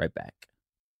be right back.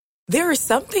 There are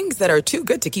some things that are too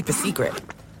good to keep a secret.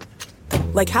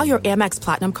 Like how your Amex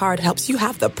Platinum card helps you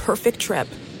have the perfect trip.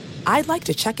 I'd like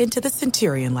to check into the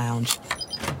Centurion Lounge.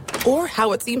 Or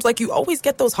how it seems like you always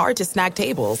get those hard-to-snag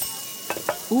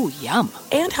tables. Ooh, yum.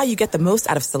 And how you get the most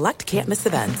out of select can't-miss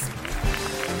events.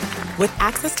 With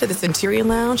access to the Centurion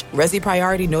Lounge, Resi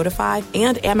Priority Notified,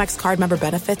 and Amex card member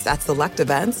benefits at select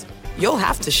events, you'll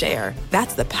have to share.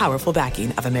 That's the powerful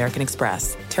backing of American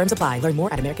Express. Terms apply. Learn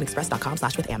more at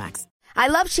americanexpress.com/withAmex. I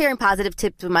love sharing positive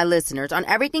tips with my listeners on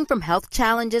everything from health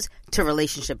challenges to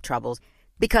relationship troubles.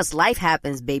 Because life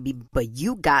happens, baby, but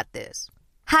you got this.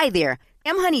 Hi there.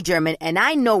 I'm Honey German, and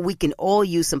I know we can all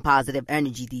use some positive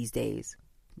energy these days.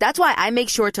 That's why I make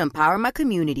sure to empower my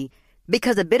community,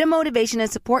 because a bit of motivation and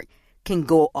support can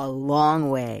go a long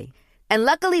way. And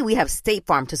luckily, we have State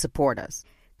Farm to support us.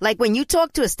 Like when you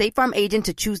talk to a State Farm agent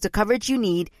to choose the coverage you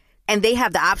need, and they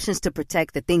have the options to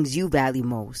protect the things you value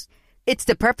most. It's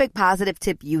the perfect positive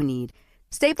tip you need.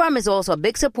 State Farm is also a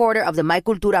big supporter of the My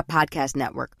Cultura podcast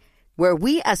network, where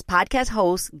we as podcast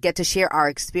hosts get to share our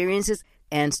experiences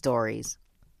and stories.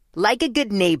 Like a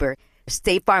good neighbor,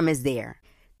 State Farm is there.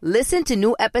 Listen to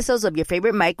new episodes of your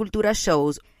favorite My Cultura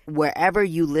shows wherever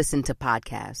you listen to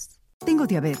podcasts. Tengo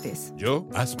diabetes. Yo,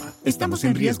 asma. Estamos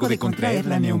en riesgo de contraer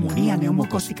la neumonía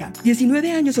neumocócica.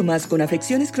 19 años o más con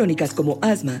afecciones crónicas como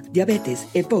asma, diabetes,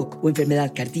 EPOC o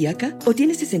enfermedad cardíaca, o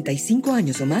tienes 65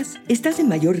 años o más, estás en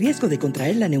mayor riesgo de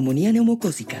contraer la neumonía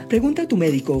neumocócica. Pregunta a tu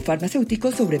médico o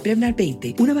farmacéutico sobre Prevnar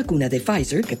 20, una vacuna de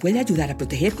Pfizer que puede ayudar a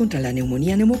proteger contra la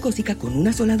neumonía neumocócica con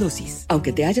una sola dosis.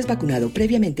 Aunque te hayas vacunado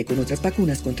previamente con otras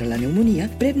vacunas contra la neumonía,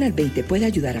 Prevnar 20 puede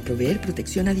ayudar a proveer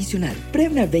protección adicional.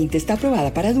 Prevnar 20 está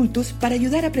aprobada para adultos para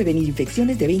ayudar a prevenir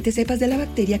infecciones de 20 cepas de la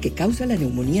bacteria que causa la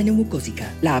neumonía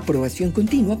neumocócica. La aprobación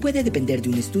continua puede depender de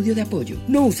un estudio de apoyo.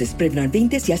 No uses Prevnar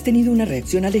 20 si has tenido una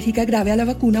reacción alérgica grave a la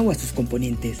vacuna o a sus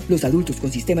componentes. Los adultos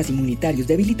con sistemas inmunitarios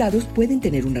debilitados pueden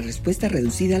tener una respuesta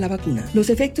reducida a la vacuna. Los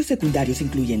efectos secundarios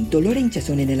incluyen dolor e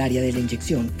hinchazón en el área de la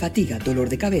inyección, fatiga, dolor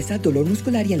de cabeza, dolor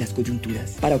muscular y en las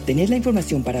coyunturas. Para obtener la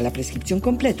información para la prescripción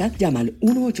completa, llama al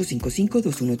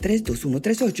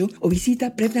 1-855-213-2138 o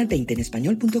visita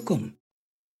Prevnar20enespañol.com.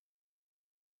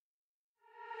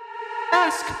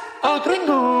 Ask a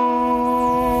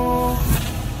Gringo. I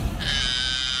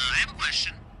have a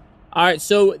question. All right,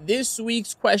 so this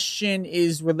week's question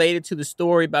is related to the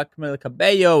story about Camila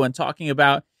Cabello and talking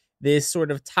about this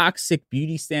sort of toxic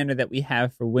beauty standard that we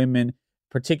have for women,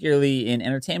 particularly in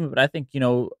entertainment, but I think,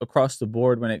 across the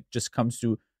board when it just comes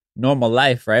to normal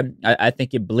life, right? I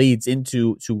think it bleeds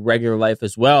into regular life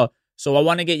as well. So I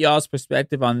want to get y'all's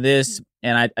perspective on this.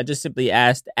 And I just simply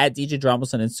asked at DJ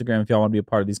Dramos on Instagram if y'all want to be a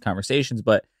part of these conversations.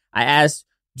 But I asked,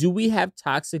 do we have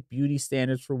toxic beauty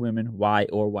standards for women? Why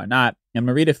or why not? I'm going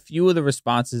to read a few of the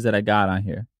responses that I got on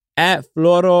here. At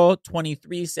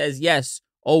Floro23 says, yes,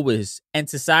 always. And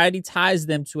society ties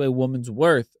them to a woman's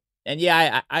worth. And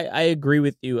yeah, I agree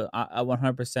with you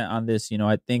 100% on this.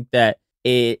 I think that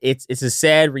it's a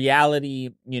sad reality,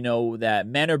 that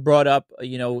men are brought up,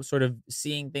 sort of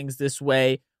seeing things this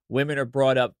way. Women are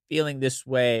brought up feeling this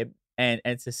way,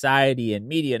 and society and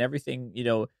media and everything,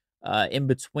 in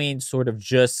between sort of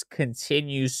just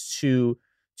continues to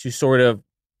sort of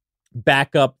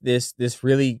back up this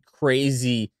really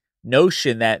crazy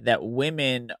notion that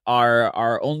women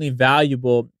are only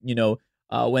valuable,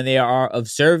 when they are of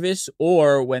service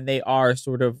or when they are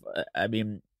sort of,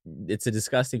 it's a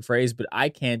disgusting phrase, but eye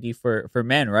candy for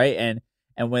men, right?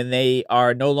 And when they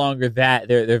are no longer that,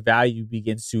 their value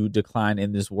begins to decline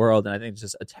in this world. And I think it's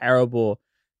just a terrible,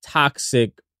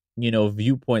 toxic,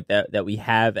 viewpoint that we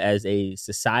have as a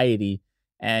society.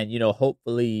 And,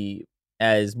 hopefully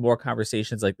as more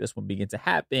conversations like this one begin to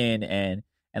happen and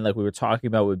like we were talking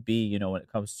about with B, when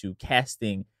it comes to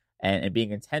casting and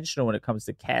being intentional when it comes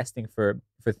to casting for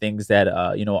things that,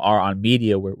 are on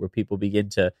media where people begin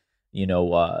to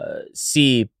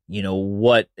see,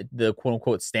 what the quote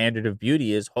unquote standard of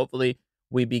beauty is. Hopefully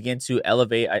we begin to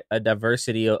elevate a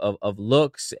diversity of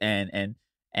looks and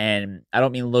I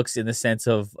don't mean looks in the sense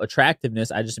of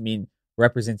attractiveness. I just mean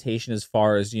representation as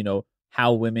far as,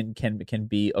 how women can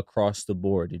be across the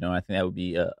board. I think that would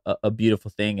be a beautiful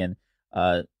thing. And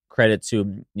credit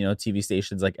to, TV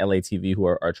stations like LATV who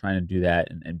are trying to do that,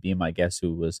 and Be My Guest,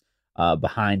 who was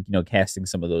behind, casting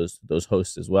some of those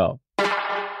hosts as well.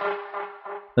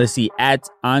 Let's see, at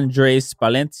Andres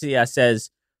Valencia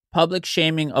says, public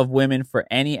shaming of women for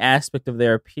any aspect of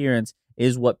their appearance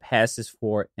is what passes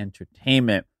for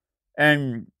entertainment.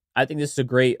 And I think this is a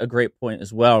great point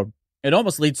as well. It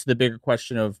almost leads to the bigger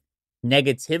question of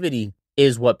negativity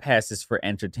is what passes for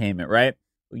entertainment, right?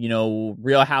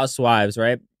 Real Housewives,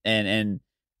 right? And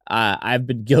I've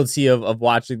been guilty of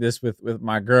watching this with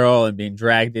my girl and being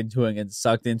dragged into it and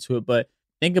sucked into it. But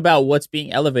think about what's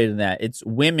being elevated in that. It's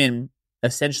women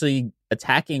essentially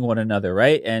attacking one another,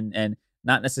 right? And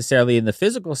not necessarily in the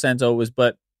physical sense always,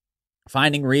 but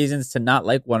finding reasons to not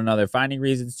like one another, finding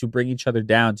reasons to bring each other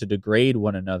down, to degrade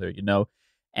one another,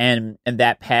 and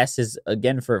that passes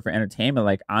again for entertainment,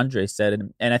 like Andre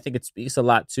said. And I think it speaks a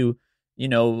lot to,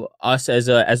 us as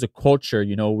a culture.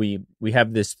 We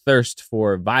have this thirst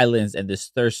for violence and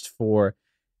this thirst for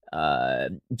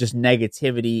just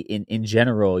negativity in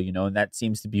general, and that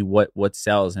seems to be what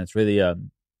sells. And it's really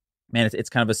man, it's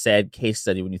kind of a sad case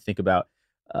study when you think about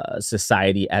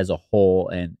society as a whole,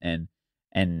 and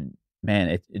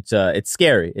man, it's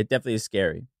scary. It definitely is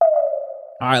scary.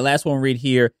 All right, last one read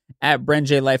here at Bren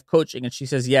J Life Coaching, and she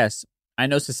says, yes, I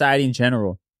know society in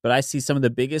general, but I see some of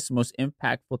the biggest, most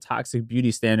impactful toxic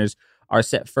beauty standards are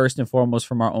set first and foremost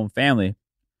from our own family.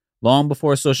 Long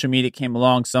before social media came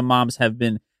along, some moms have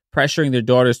been pressuring their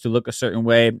daughters to look a certain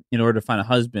way in order to find a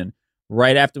husband.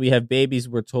 Right after we have babies,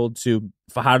 we're told to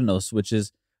fajarnos, which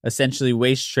is essentially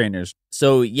waist trainers.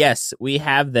 So yes, we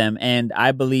have them, and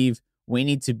I believe we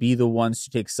need to be the ones to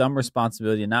take some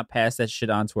responsibility and not pass that shit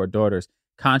on to our daughters,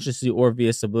 consciously or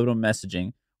via subliminal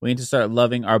messaging. We need to start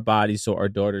loving our bodies so our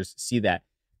daughters see that.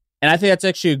 And I think that's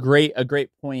actually a great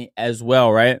point as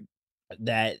well, right?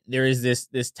 That there is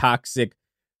this toxic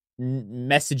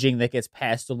messaging that gets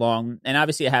passed along, and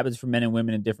obviously it happens for men and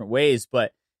women in different ways,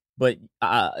 but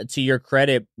to your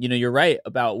credit, you're right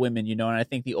about women, and I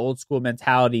think the old school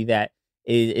mentality that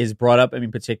is brought up, I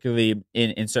mean, particularly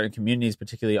in certain communities,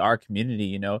 particularly our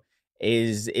community,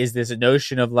 is this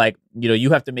notion of like,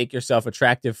 you have to make yourself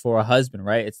attractive for a husband,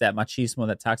 right? It's that machismo,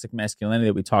 that toxic masculinity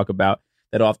that we talk about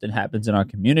that often happens in our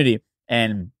community.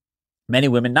 And many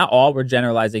women, not all, we're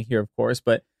generalizing here, of course,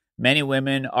 but many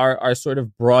women are sort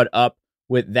of brought up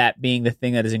with that being the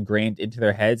thing that is ingrained into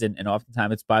their heads. And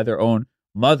oftentimes it's by their own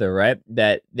mother, right?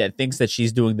 That thinks that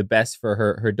she's doing the best for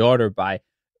her daughter by,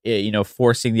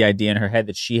 forcing the idea in her head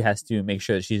that she has to make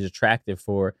sure that she's attractive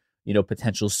for,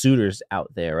 potential suitors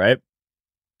out there, right?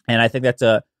 And I think that's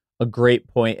a great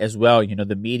point as well.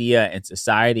 The media and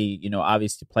society,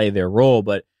 obviously play their role,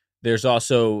 but there's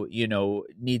also,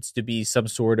 needs to be some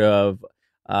sort of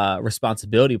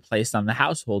responsibility placed on the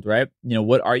household, right?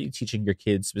 What are you teaching your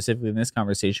kids, specifically in this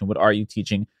conversation? What are you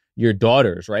teaching your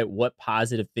daughters, right? What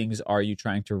positive things are you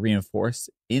trying to reinforce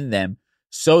in them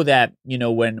so that,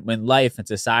 when life and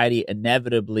society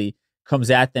inevitably comes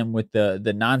at them with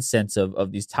the nonsense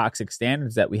of these toxic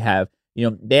standards that we have,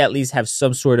 they at least have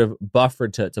some sort of buffer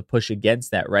to push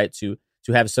against that, right? To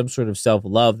have some sort of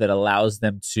self-love that allows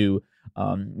them to,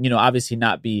 obviously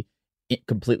not be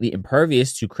completely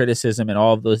impervious to criticism and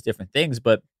all of those different things,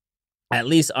 but at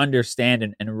least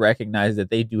understand and recognize that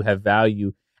they do have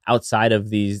value outside of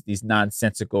these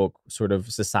nonsensical sort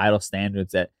of societal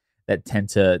standards that tend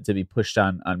to be pushed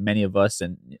on many of us,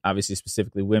 and obviously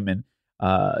specifically women,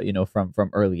 from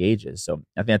early ages. So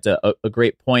I think that's a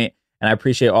great point, and I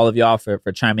appreciate all of y'all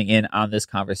for chiming in on this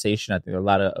conversation. I think there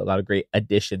are a lot of great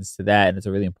additions to that, and it's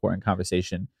a really important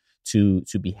conversation to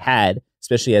be had,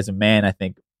 especially as a man. I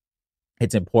think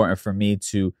it's important for me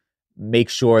to make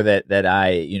sure that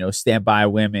I stand by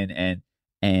women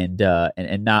and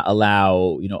not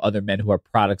allow other men who are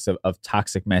products of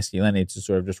toxic masculinity to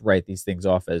sort of just write these things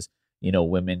off as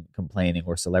women complaining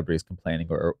or celebrities complaining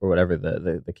or whatever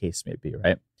the case may be,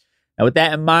 right? Now, with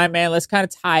that in mind, man, let's kind of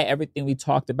tie everything we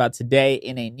talked about today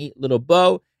in a neat little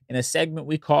bow in a segment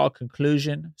we call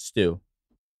Conclusion Stew.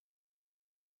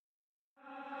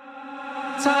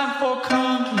 Time for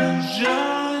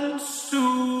Conclusion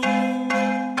Stew.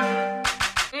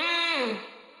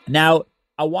 Now,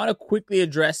 I want to quickly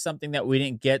address something that we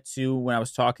didn't get to when I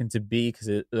was talking to B, because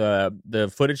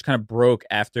the footage kind of broke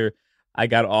after I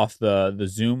got off the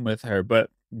Zoom with her. But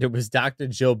there was Dr.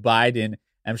 Jill Biden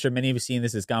I'm sure many of you have seen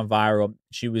this. It's gone viral.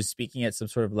 She was speaking at some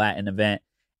sort of Latin event,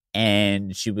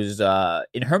 and she was,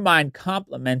 in her mind,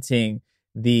 complimenting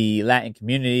the Latin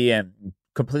community and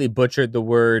completely butchered the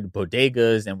word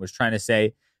bodegas and was trying to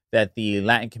say that the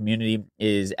Latin community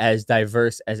is as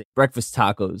diverse as breakfast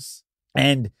tacos.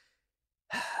 And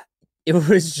it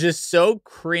was just so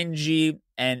cringy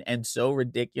and so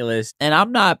ridiculous. And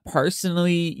I'm not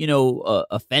personally,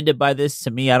 offended by this.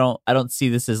 To me, I don't see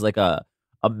this as like a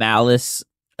malice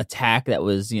attack that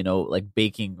was, like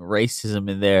baking racism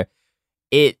in there.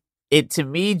 It to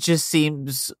me just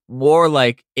seems more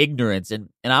like ignorance. And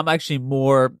I'm actually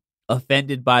more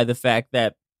offended by the fact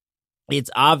that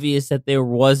it's obvious that there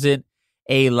wasn't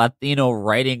a Latino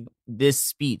writing this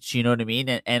speech, you know what I mean?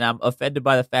 And I'm offended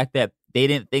by the fact that they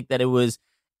didn't think that it was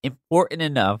important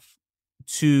enough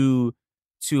to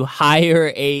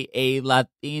hire a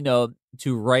Latino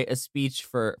to write a speech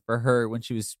for her when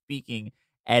she was speaking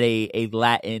at a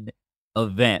Latin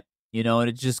event, and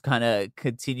it just kind of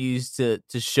continues to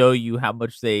show you how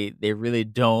much they really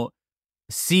don't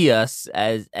see us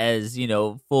as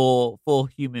full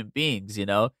human beings,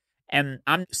 And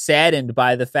I'm saddened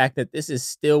by the fact that this is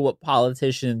still what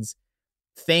politicians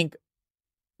think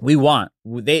we want.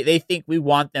 They think we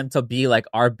want them to be like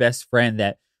our best friend,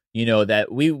 that that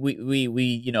we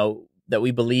that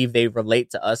we believe they relate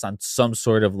to us on some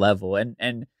sort of level.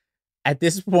 And at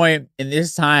this point in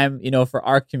this time, for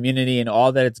our community and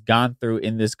all that it's gone through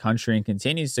in this country and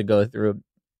continues to go through,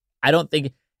 I don't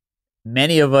think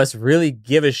many of us really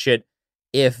give a shit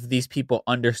if these people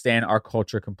understand our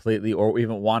culture completely or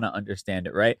even want to understand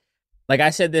it, right? Like I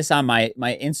said this on my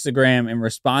Instagram in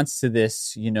response to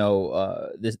this,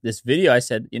 this video. I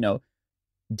said,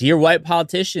 dear white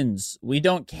politicians, we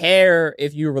don't care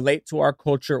if you relate to our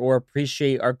culture or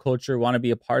appreciate our culture, want to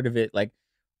be a part of it. Like,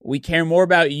 we care more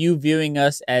about you viewing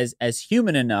us as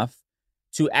human enough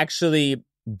to actually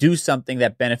do something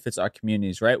that benefits our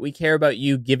communities, right? We care about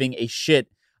you giving a shit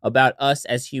about us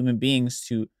as human beings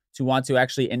to want to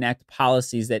actually enact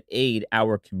policies that aid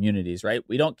our communities, right?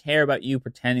 We don't care about you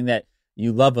pretending that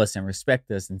you love us and respect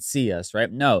us and see us,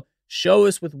 right? No, show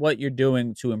us with what you're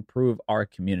doing to improve our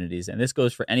communities. And this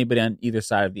goes for anybody on either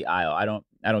side of the aisle.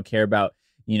 I don't care about,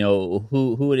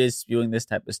 who it is spewing this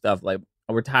type of stuff. Like,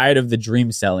 we're tired of the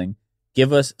dream selling.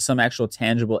 Give us some actual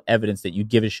tangible evidence that you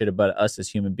give a shit about us as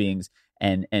human beings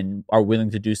and are willing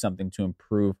to do something to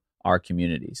improve our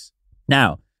communities.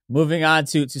 Now, moving on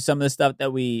to some of the stuff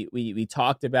that we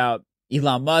talked about.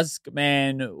 Elon Musk,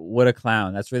 man, what a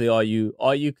clown. That's really all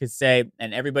you could say.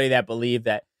 And everybody that believed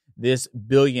that this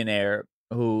billionaire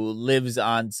who lives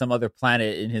on some other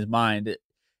planet in his mind,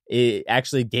 it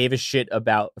actually gave a shit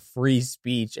about free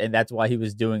speech, and that's why he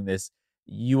was doing this.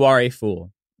 You are a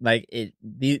fool. Like,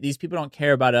 these people don't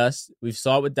care about us. We've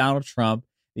saw it with Donald Trump.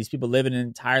 These people live in an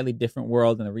entirely different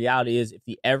world. And the reality is, if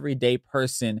the everyday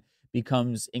person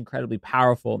becomes incredibly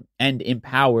powerful and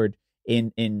empowered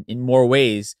in more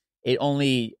ways, it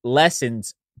only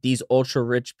lessens these ultra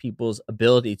rich people's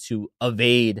ability to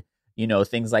evade,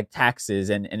 things like taxes,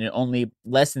 and it only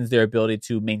lessens their ability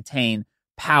to maintain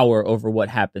power over what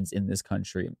happens in this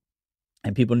country.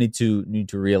 And people need to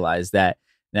realize that.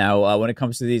 Now, when it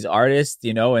comes to these artists,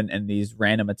 and these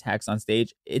random attacks on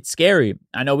stage, it's scary.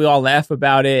 I know we all laugh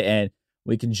about it and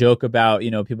we can joke about,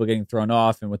 people getting thrown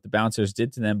off and what the bouncers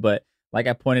did to them. But like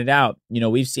I pointed out,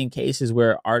 we've seen cases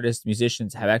where artists,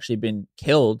 musicians have actually been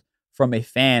killed from a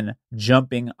fan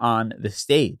jumping on the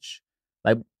stage.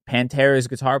 Like Pantera's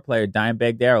guitar player,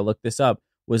 Dimebag Darrell, look this up,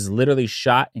 was literally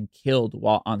shot and killed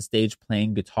while on stage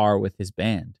playing guitar with his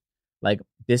band. Like,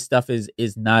 this stuff is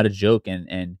not a joke,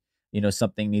 and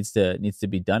something needs to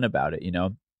be done about it,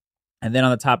 And then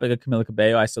on the topic of Camila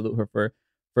Cabello, I salute her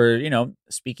for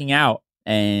speaking out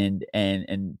and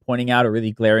pointing out a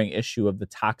really glaring issue of the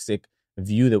toxic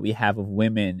view that we have of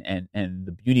women and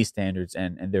the beauty standards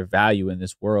and their value in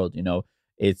this world.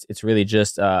 It's really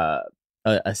just a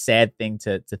sad thing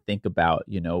to think about,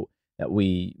 that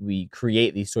we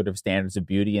create these sort of standards of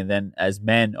beauty, and then as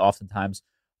men oftentimes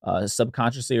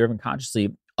subconsciously or even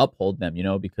consciously uphold them,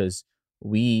 because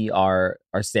we are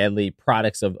sadly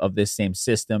products of this same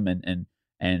system and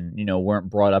weren't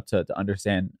brought up to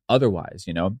understand otherwise,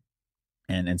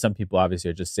 and some people obviously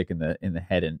are just sick in the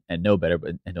head and know better,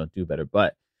 but and don't do better.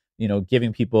 But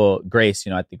giving people grace,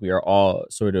 I think we are all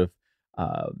sort of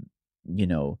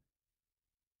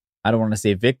I don't want to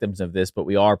say victims of this, but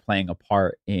we are playing a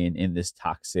part in this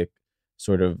toxic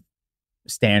sort of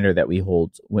standard that we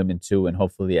hold women to. And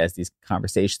hopefully, as these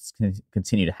conversations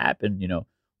continue to happen,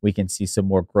 we can see some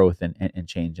more growth and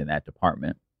change in that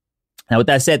department. Now, with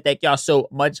that said, thank y'all so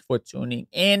much for tuning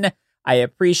in. I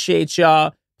appreciate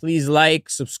y'all. Please like,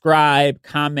 subscribe,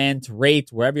 comment,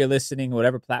 rate wherever you're listening,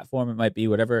 whatever platform it might be,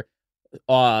 whatever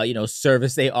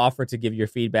service they offer to give your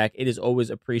feedback. It is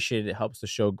always appreciated. It helps the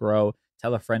show grow.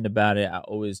 Tell a friend about it. I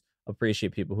always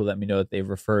appreciate people who let me know that they've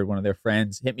referred one of their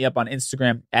friends. Hit me up on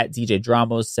Instagram at DJ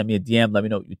Dramos. Send me a DM. Let me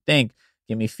know what you think.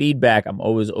 Give me feedback. I'm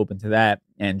always open to that.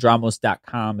 And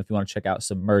Dramos.com if you want to check out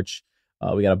some merch.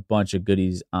 We got a bunch of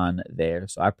goodies on there.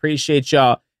 So I appreciate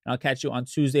y'all. And I'll catch you on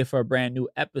Tuesday for a brand new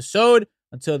episode.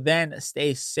 Until then,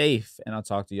 stay safe. And I'll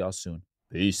talk to y'all soon.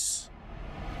 Peace.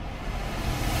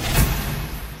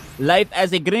 Life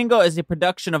as a Gringo is a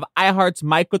production of iHeart's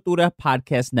My Cultura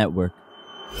podcast network.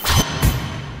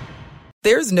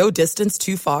 There's no distance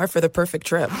too far for the perfect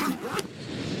trip.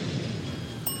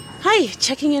 Hi,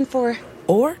 checking in for...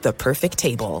 Or the perfect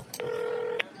table.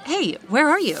 Hey, where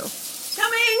are you?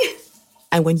 Coming!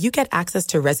 And when you get access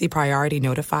to Resi Priority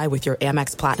Notify with your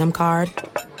Amex Platinum card...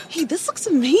 Hey, this looks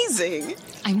amazing.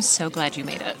 I'm so glad you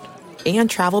made it. And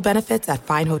travel benefits at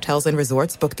fine hotels and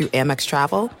resorts booked through Amex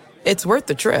Travel... It's worth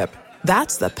the trip.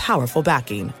 That's the powerful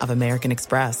backing of American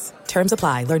Express. Terms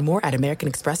apply. Learn more at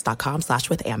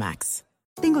americanexpress.com/withAmex.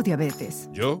 Tengo diabetes.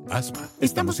 Yo, asma.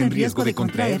 Estamos en riesgo de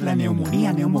contraer la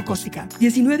neumonía neumocócica.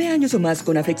 19 años o más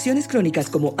con afecciones crónicas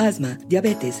como asma,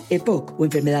 diabetes, EPOC o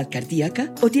enfermedad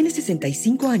cardíaca, o tienes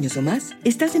 65 años o más,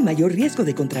 estás en mayor riesgo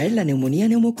de contraer la neumonía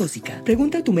neumocócica.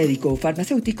 Pregunta a tu médico o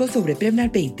farmacéutico sobre Prevnar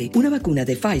 20, una vacuna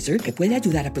de Pfizer que puede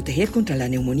ayudar a proteger contra la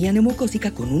neumonía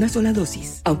neumocócica con una sola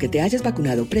dosis. Aunque te hayas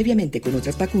vacunado previamente con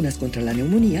otras vacunas contra la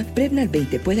neumonía, Prevnar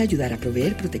 20 puede ayudar a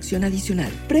proveer protección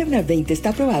adicional. Prevnar 20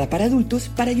 está aprobada para adultos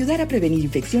para ayudar a prevenir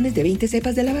infecciones de 20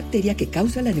 cepas de la bacteria que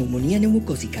causa la neumonía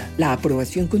neumocócica. La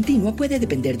aprobación continua puede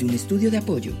depender de un estudio de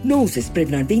apoyo. No uses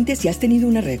Prevnar 20 si has tenido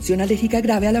una reacción alérgica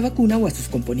grave a la vacuna o a sus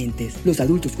componentes. Los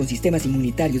adultos con sistemas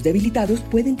inmunitarios debilitados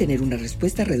pueden tener una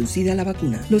respuesta reducida a la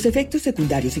vacuna. Los efectos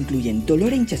secundarios incluyen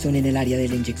dolor e hinchazón en el área de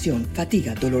la inyección,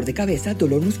 fatiga, dolor de cabeza,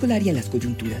 dolor muscular y en las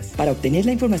coyunturas. Para obtener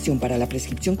la información para la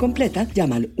prescripción completa,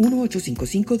 llama al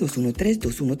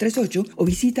 1-855-213-2138 o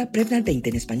visita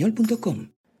Prevnar20enespañol.com.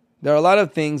 There are a lot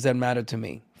of things that matter to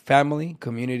me. Family,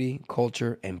 community,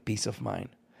 culture, and peace of mind.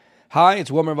 Hi,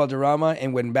 it's Wilmer Valderrama,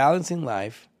 and when balancing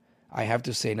life, I have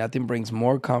to say nothing brings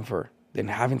more comfort than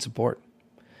having support.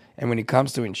 And when it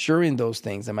comes to ensuring those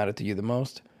things that matter to you the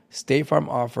most, State Farm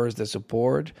offers the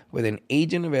support with an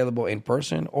agent available in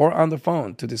person or on the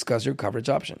phone to discuss your coverage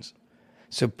options.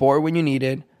 Support when you need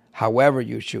it, however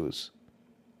you choose.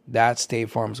 That's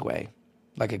State Farm's way.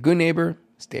 Like a good neighbor,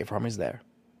 State Farm is there.